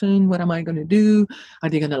person? What am I going to do? Are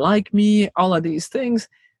they going to like me? All of these things,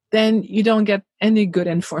 then you don't get any good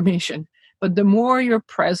information. But the more you're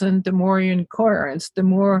present, the more you're in coherence, the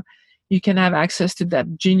more you can have access to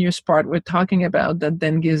that genius part we're talking about that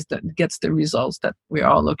then gets the results that we're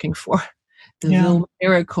all looking for. The little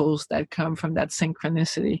miracles that come from that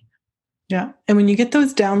synchronicity. Yeah. And when you get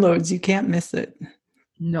those downloads, you can't miss it.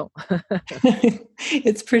 No.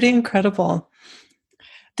 It's pretty incredible.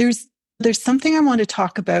 There's something I want to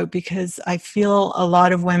talk about because I feel a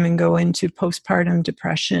lot of women go into postpartum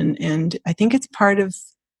depression, and I think it's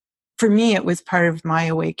for me, it was part of my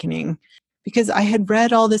awakening because I had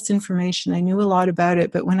read all this information. I knew a lot about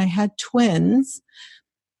it, but when I had twins,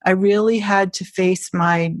 I really had to face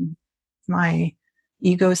my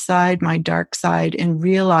ego side, my dark side, and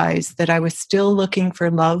realize that I was still looking for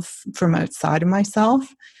love from outside of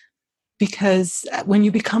myself. Because when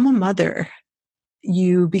you become a mother,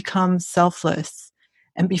 you become selfless.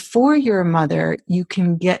 And before you're a mother, you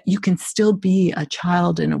can still be a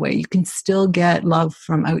child in a way. You can still get love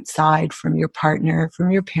from outside, from your partner, from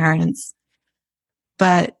your parents.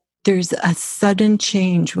 But there's a sudden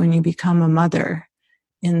change when you become a mother,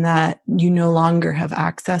 in that you no longer have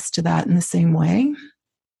access to that in the same way.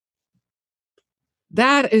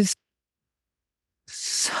 That is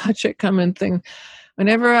such a common thing.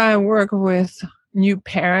 Whenever I work with new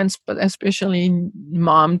parents, but especially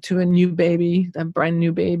mom to a new baby, a brand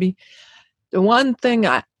new baby, the one thing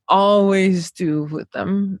I always do with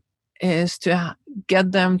them is to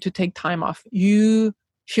get them to take time off. You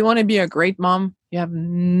If you want to be a great mom, you have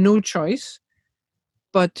no choice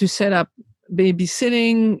but to set up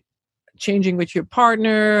babysitting, changing with your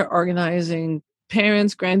partner, organizing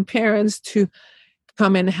parents, grandparents to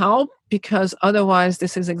come and help, because otherwise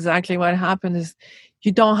this is exactly what happens is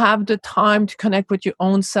you don't have the time to connect with your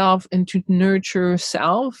own self and to nurture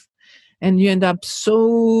self, and you end up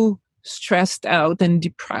so stressed out and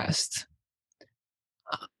depressed.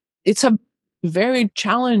 It's a very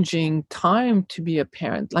challenging time to be a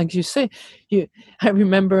parent. Like you say, I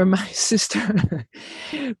remember my sister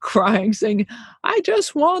crying, saying, I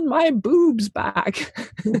just want my boobs back.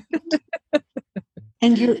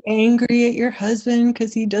 And you're angry at your husband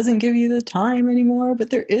because he doesn't give you the time anymore,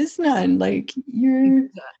 but there is none. Like you're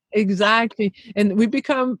Exactly. And we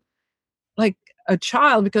become like a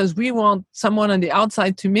child because we want someone on the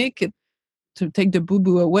outside to make it, to take the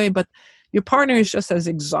boo-boo away, but your partner is just as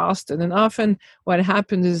exhausted. And often what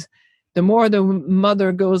happens is the more the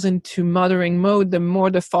mother goes into mothering mode, the more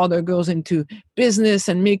the father goes into business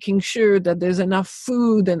and making sure that there's enough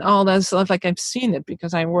food and all that stuff. Like I've seen it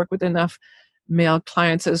because I work with enough male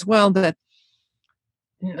clients as well that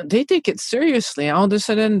they take it seriously. All of a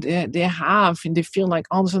sudden they have, and they feel like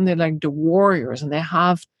all of a sudden they're like the warriors, and they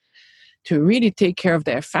have to really take care of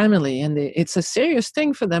their family, and it's a serious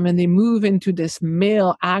thing for them, and they move into this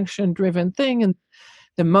male action driven thing, and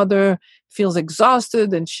the mother feels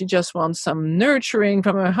exhausted and she just wants some nurturing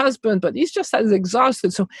from her husband, but he's just as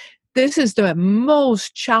exhausted. So this is the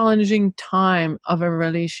most challenging time of a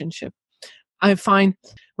relationship. I find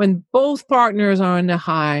when both partners are on the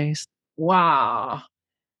highs, wow,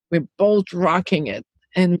 we're both rocking it,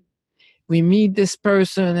 and we meet this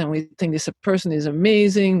person and we think this person is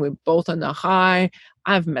amazing. We're both on the high.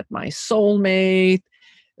 I've met my soulmate.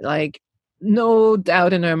 Like, no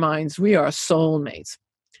doubt in our minds, we are soulmates.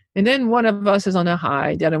 And then one of us is on the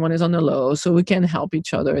high, the other one is on the low, so we can help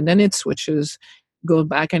each other. And then it switches, go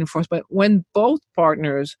back and forth. But when both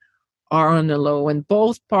partners are on the low, when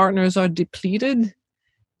both partners are depleted,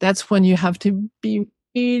 that's when you have to be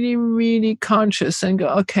really, really conscious and go,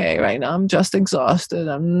 okay, right now I'm just exhausted.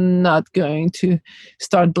 I'm not going to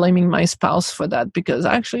start blaming my spouse for that, because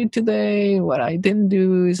actually today what I didn't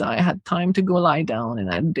do is I had time to go lie down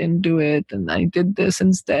and I didn't do it, and I did this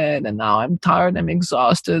instead, and now I'm tired, I'm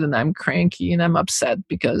exhausted, and I'm cranky and I'm upset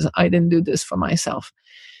because I didn't do this for myself.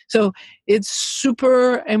 So it's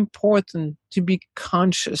super important to be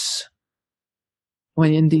conscious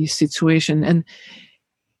when in these situations. And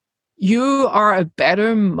you are a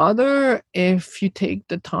better mother if you take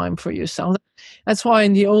the time for yourself. That's why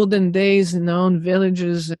in the olden days, in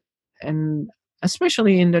villages, and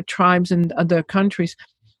especially in the tribes in other countries,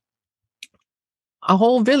 a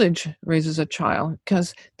whole village raises a child,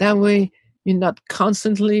 because that way you're not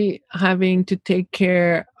constantly having to take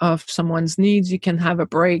care of someone's needs. You can have a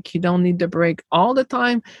break. You don't need the break all the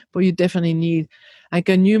time, but you definitely need, like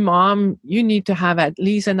a new mom, you need to have at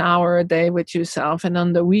least an hour a day with yourself. And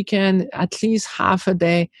on the weekend, at least half a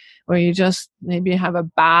day where you just maybe have a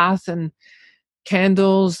bath and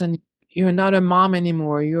candles, and you're not a mom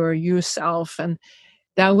anymore. You're yourself. And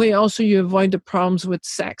that way also you avoid the problems with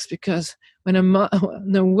sex, because when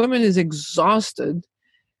when a woman is exhausted,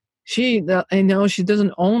 she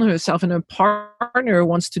doesn't own herself, and her partner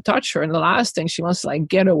wants to touch her, and the last thing she wants to, like,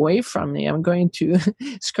 get away from me, I'm going to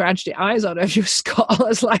scratch the eyes out of your skull.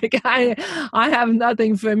 It's like, I have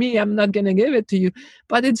nothing for me, I'm not going to give it to you.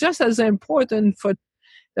 But it's just as important for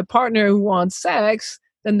the partner who wants sex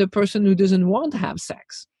than the person who doesn't want to have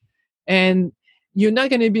sex. And you're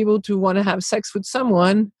not going to be able to want to have sex with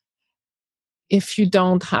someone if you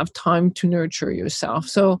don't have time to nurture yourself.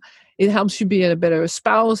 So it helps you be a better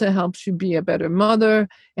spouse. It helps you be a better mother.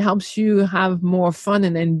 It helps you have more fun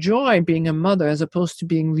and enjoy being a mother, as opposed to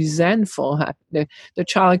being resentful at the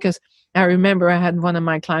child. Because I remember I had one of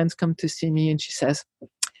my clients come to see me, and she says,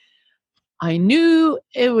 I knew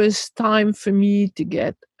it was time for me to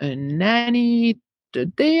get a nanny the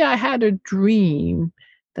day I had a dream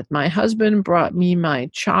that my husband brought me my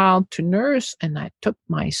child to nurse, and I took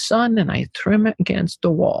my son and I threw him against the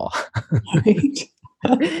wall. right.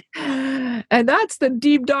 And that's the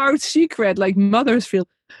deep, dark secret. Like, mothers feel,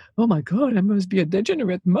 oh my God, I must be a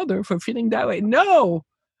degenerate mother for feeling that way. No,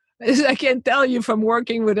 I can tell you from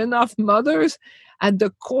working with enough mothers, at the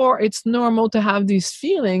core, it's normal to have these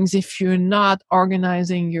feelings if you're not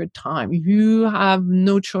organizing your time. You have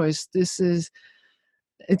no choice.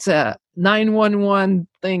 It's a 911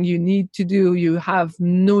 thing you need to do. You have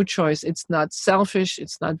no choice. It's not selfish.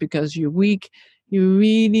 It's not because you're weak. You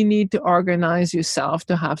really need to organize yourself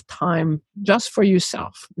to have time just for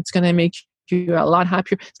yourself. It's going to make you a lot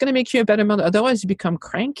happier. It's going to make you a better mother. Otherwise, you become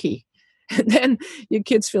cranky. And then your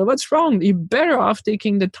kids feel, what's wrong? You're better off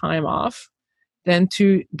taking the time off than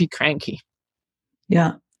to be cranky.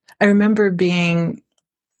 Yeah. I remember being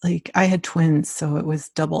like, I had twins, so it was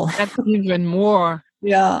double. That's even more.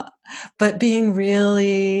 Yeah. But being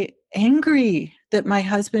really angry that my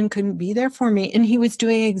husband couldn't be there for me. And he was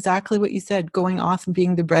doing exactly what you said, going off and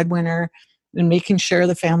being the breadwinner and making sure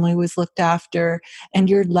the family was looked after, and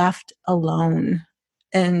you're left alone.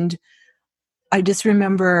 And I just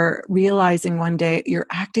remember realizing one day, you're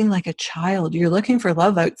acting like a child. You're looking for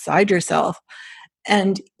love outside yourself.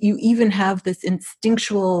 And you even have this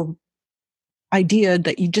instinctual idea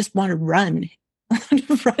that you just want to run,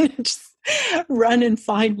 run and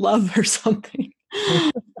find love or something.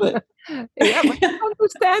 But Yeah, but it's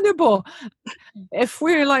understandable. If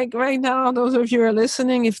we're like right now, those of you who are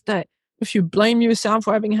listening, if you blame yourself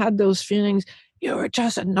for having had those feelings, you're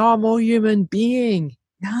just a normal human being.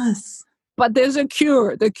 yes. But there's a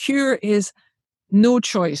cure. The cure is no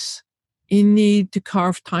choice. You need to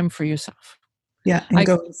carve time for yourself. Yeah. And I,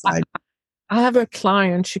 go I, inside. I have a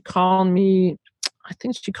client, she called me, I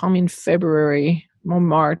think she called me in February or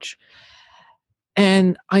March.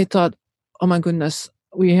 And I thought, oh my goodness,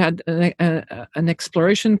 we had an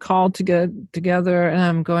exploration call to get together. And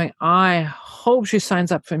I'm going, I hope she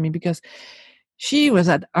signs up for me, because she was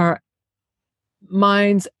at our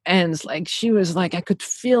mind's ends. Like, she was like, I could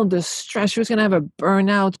feel the stress. She was going to have a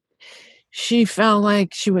burnout. She felt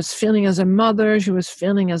like she was feeling as a mother. She was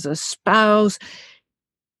feeling as a spouse.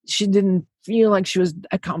 She didn't feel like she was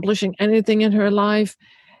accomplishing anything in her life.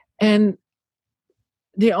 And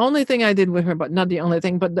the only thing I did with her, but not the only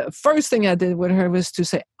thing, but the first thing I did with her was to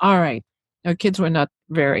say, all right, our kids were not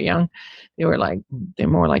very young. They're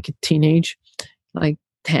more like a teenage, like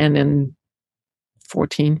 10 and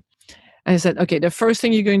 14. I said, okay, the first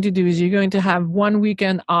thing you're going to do is you're going to have one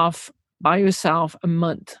weekend off by yourself a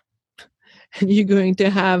month. And you're going to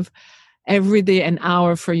have every day an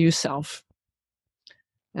hour for yourself.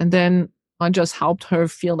 And then I just helped her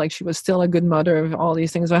feel like she was still a good mother if all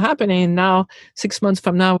these things were happening. And now, 6 months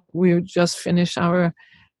from now, we just finished our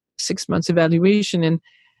 6 months evaluation. And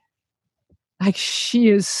like, she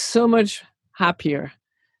is so much happier,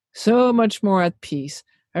 so much more at peace.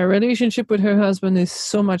 Her relationship with her husband is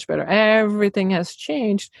so much better. Everything has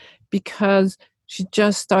changed because she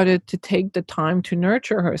just started to take the time to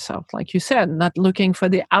nurture herself, like you said, not looking for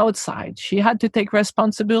the outside. She had to take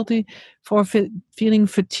responsibility for feeling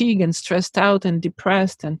fatigued and stressed out and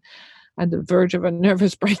depressed and at the verge of a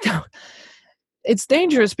nervous breakdown. It's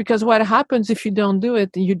dangerous, because what happens if you don't do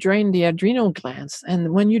it, you drain the adrenal glands.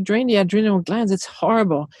 And when you drain the adrenal glands, it's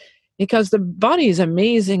horrible, because the body is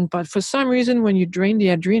amazing. But for some reason, when you drain the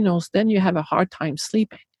adrenals, then you have a hard time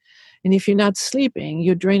sleeping. And if you're not sleeping,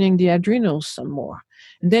 you're draining the adrenals some more.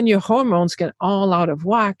 And then your hormones get all out of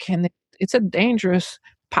whack. And it's a dangerous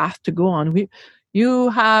path to go on. You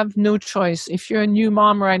have no choice. If you're a new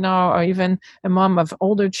mom right now, or even a mom of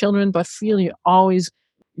older children, but feel you're always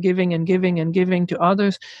giving and giving and giving to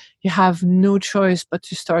others, you have no choice but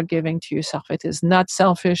to start giving to yourself. It is not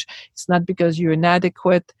selfish. It's not because you're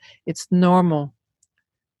inadequate. It's normal.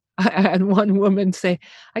 I had one woman say,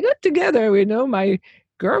 I got together with my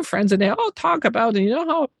girlfriends, and they all talk about it. You know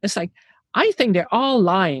how it's like, I think they're all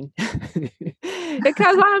lying,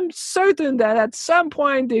 because I'm certain that at some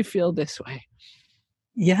point they feel this way.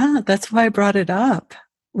 Yeah. That's why I brought it up.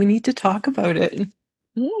 We need to talk about it.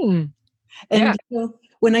 Mm, And yeah.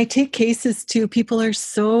 when I take cases too, people are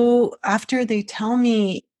so, after they tell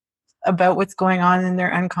me about what's going on in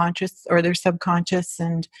their unconscious or their subconscious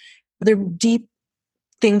and their deep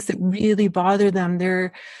things that really bother them,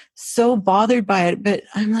 they're so bothered by it. But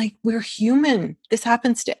I'm like, we're human. This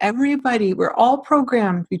happens to everybody. We're all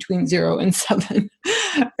programmed between 0 and 7,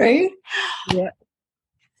 right? Yeah.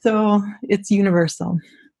 So it's universal.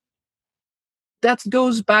 That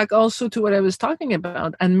goes back also to what I was talking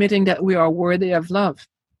about, admitting that we are worthy of love.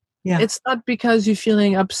 Yeah. It's not because you're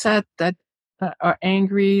feeling upset that or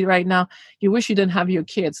angry right now. You wish you didn't have your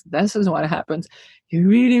kids. This is what happens. You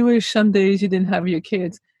really wish some days you didn't have your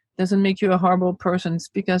kids. Doesn't make you a horrible person. It's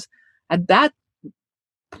because at that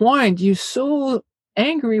point, you're so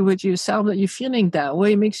angry with yourself that you're feeling that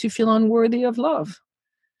way. It makes you feel unworthy of love.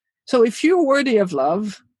 So if you're worthy of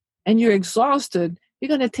love and you're exhausted, you're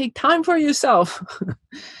going to take time for yourself.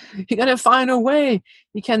 You're going to find a way.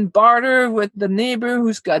 You can barter with the neighbor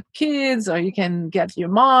who's got kids, or you can get your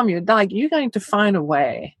mom, your dad. You're going to find a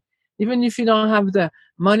way. Even if you don't have the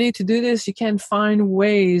money to do this, you can find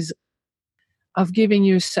ways of giving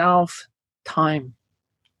yourself time.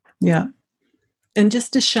 Yeah. And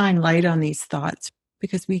just to shine light on these thoughts,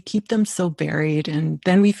 because we keep them so buried, and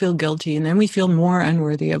then we feel guilty, and then we feel more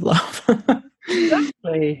unworthy of love.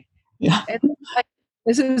 Exactly. Yeah. And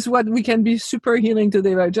this is what we can be super healing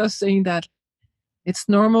today by just saying that it's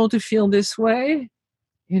normal to feel this way.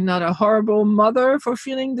 You're not a horrible mother for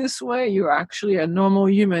feeling this way. You're actually a normal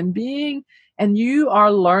human being, and you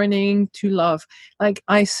are learning to love. Like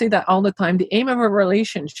I say that all the time, the aim of a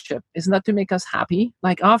relationship is not to make us happy.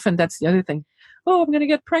 Like often that's the other thing. Oh, I'm going to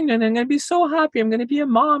get pregnant. I'm going to be so happy. I'm going to be a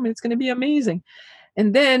mom. It's going to be amazing.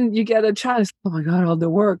 And then you get a child. Oh my God, all the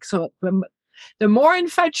work. So the more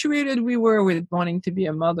infatuated we were with wanting to be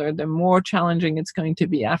a mother, the more challenging it's going to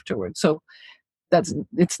be afterwards. So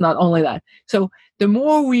it's not only that. So the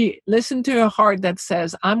more we listen to a heart that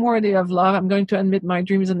says, I'm worthy of love, I'm going to admit my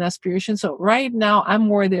dreams and aspirations. So right now I'm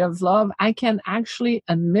worthy of love. I can actually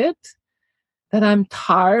admit that I'm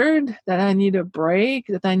tired, that I need a break,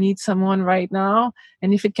 that I need someone right now.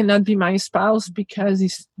 And if it cannot be my spouse because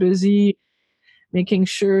he's busy making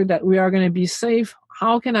sure that we are going to be safe,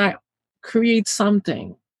 how can I create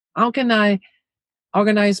something? How can I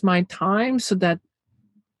organize my time so that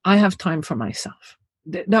I have time for myself?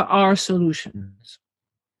 There are solutions.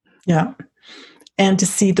 Yeah. And to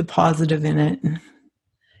see the positive in it.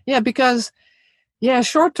 Yeah, because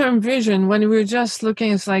short-term vision, when we're just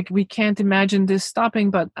looking, it's like we can't imagine this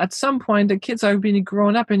stopping. But at some point, the kids are being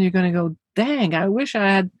grown up, and you're going to go, dang, I wish I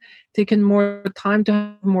had taken more time to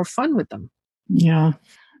have more fun with them. Yeah.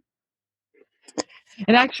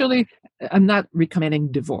 And actually, I'm not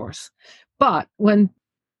recommending divorce, but when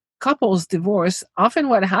couples divorce, often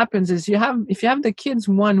what happens is if you have the kids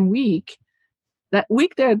 1 week, that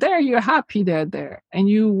week they're there, you're happy they're there, and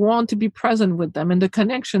you want to be present with them, and the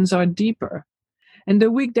connections are deeper. And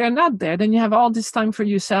the week they're not there, then you have all this time for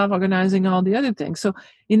yourself, organizing all the other things. So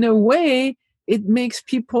in a way, it makes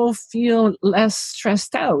people feel less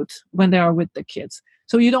stressed out when they are with the kids.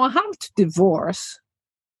 So you don't have to divorce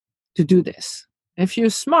to do this. If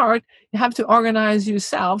you're smart, you have to organize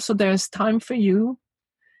yourself so there's time for you.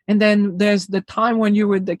 And then there's the time when you're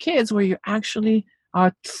with the kids where you actually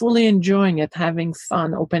are fully enjoying it, having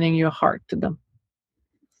fun, opening your heart to them.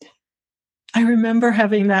 I remember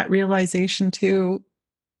having that realization too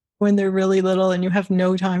when they're really little and you have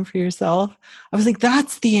no time for yourself. I was like,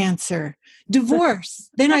 that's the answer. Divorce.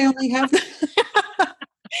 Then I only have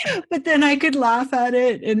but then I could laugh at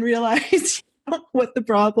it and realize what the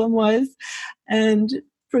problem was and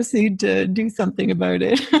proceed to do something about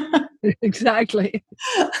it. Exactly.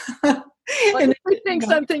 But if you think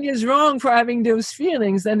something is wrong for having those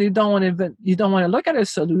feelings, then you don't want to look at a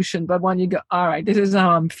solution. But when you go, all right, this is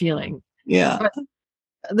how I'm feeling. Yeah. But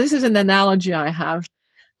this is an analogy I have.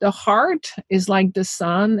 The heart is like the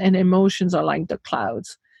sun, and emotions are like the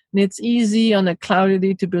clouds. And it's easy on a cloudy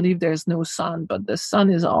day to believe there's no sun, but the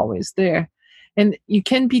sun is always there. And you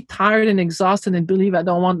can be tired and exhausted and believe I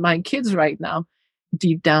don't want my kids right now.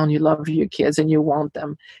 Deep down, you love your kids and you want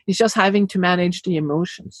them. It's just having to manage the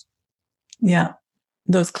emotions. Yeah.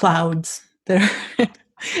 Those clouds there.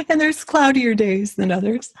 And there's cloudier days than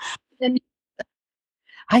others. And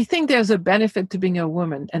I think there's a benefit to being a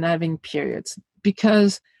woman and having periods,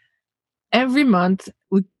 because every month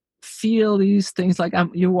we feel these things like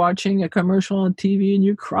you're watching a commercial on TV and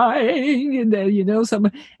you're crying, and then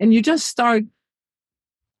someone, and you just start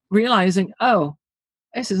realizing, oh,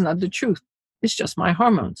 this is not the truth. It's just my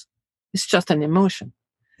hormones. It's just an emotion.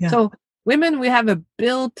 Yeah. So women, we have a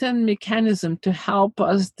built-in mechanism to help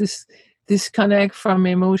us disconnect from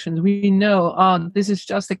emotions. We know, oh, this is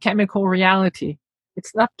just a chemical reality.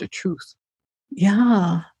 It's not the truth.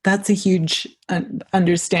 Yeah, that's a huge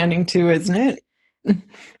understanding too, isn't it?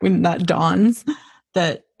 When that dawns,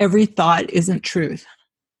 that every thought isn't truth,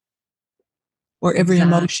 or every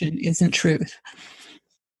emotion isn't truth.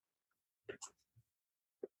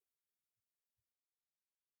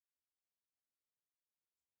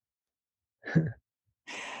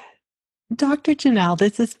 Dr. Janelle,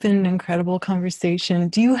 this has been an incredible conversation.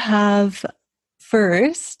 Do you have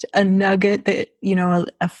first a nugget that,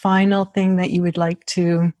 a final thing that you would like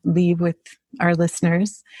to leave with our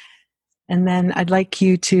listeners? And then I'd like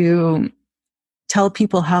you to tell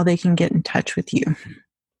people how they can get in touch with you.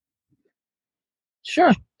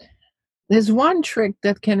 Sure. There's one trick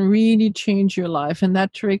that can really change your life, and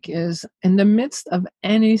that trick is, in the midst of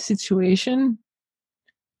any situation,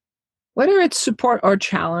 whether it's support or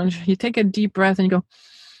challenge, you take a deep breath and you go,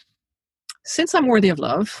 since I'm worthy of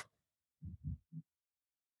love,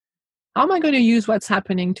 how am I going to use what's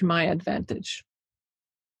happening to my advantage?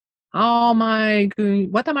 What am I going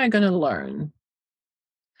to learn?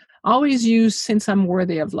 Always use since I'm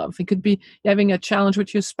worthy of love. It could be having a challenge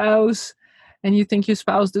with your spouse and you think your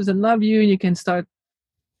spouse doesn't love you, and you can start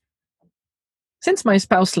since my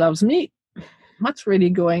spouse loves me, what's really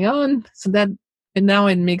going on? And now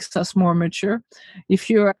it makes us more mature. If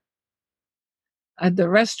you're at the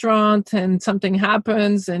restaurant and something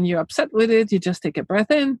happens and you're upset with it, you just take a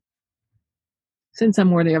breath in. Since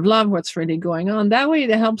I'm worthy of love, what's really going on? That way, it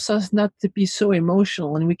helps us not to be so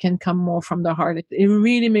emotional and we can come more from the heart. It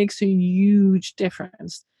really makes a huge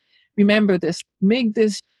difference. Remember this, make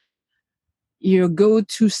this your go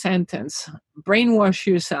to sentence. Brainwash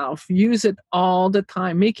yourself, use it all the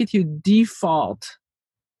time, make it your default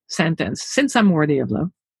sentence. Since I'm worthy of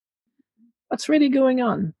love, what's really going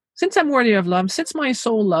on? Since I'm worthy of love, since my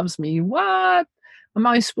soul loves me, what am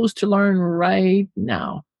I supposed to learn right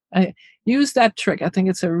now? I use that trick. I think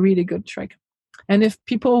it's a really good trick. And if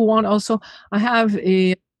people want also, I have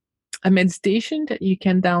a meditation that you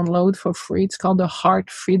can download for free. It's called the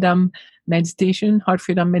Heart Freedom Meditation,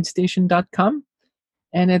 heartfreedommeditation.com.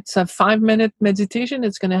 And it's a 5-minute meditation.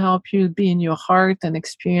 It's going to help you be in your heart and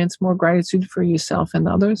experience more gratitude for yourself and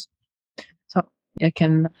others. So I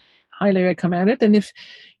can highly recommend it. And if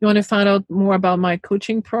you want to find out more about my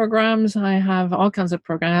coaching programs, I have all kinds of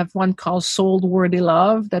programs. I have one called Soul Worthy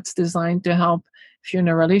Love that's designed to help if you're in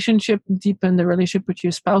a relationship, deepen the relationship with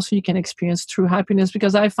your spouse so you can experience true happiness.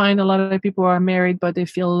 Because I find a lot of people are married, but they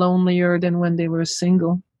feel lonelier than when they were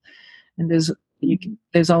single. And there's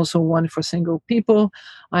also one for single people.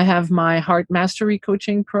 I have my Heart Mastery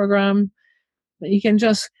coaching program that you can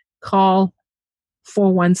just call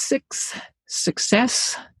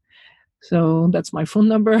 416-SUCCESS. So that's my phone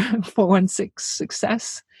number,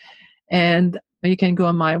 416-SUCCESS. And you can go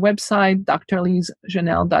on my website,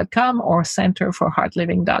 drlisejanelle.com or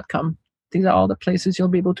centerforheartliving.com. These are all the places you'll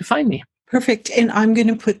be able to find me. Perfect. And I'm going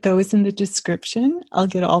to put those in the description. I'll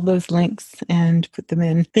get all those links and put them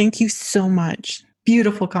in. Thank you so much.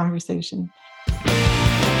 Beautiful conversation.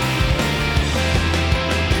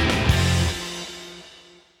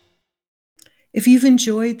 If you've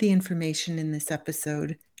enjoyed the information in this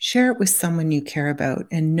episode, share it with someone you care about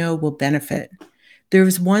and know will benefit.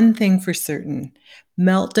 There's one thing for certain.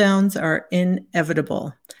 Meltdowns are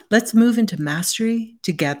inevitable. Let's move into mastery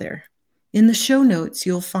together. In the show notes,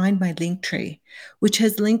 you'll find my link tree, which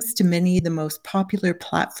has links to many of the most popular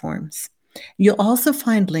platforms. You'll also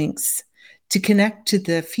find links to connect to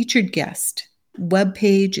the featured guest,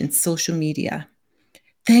 webpage, and social media.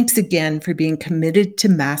 Thanks again for being committed to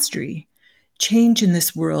mastery. Change in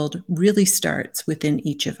this world really starts within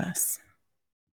each of us.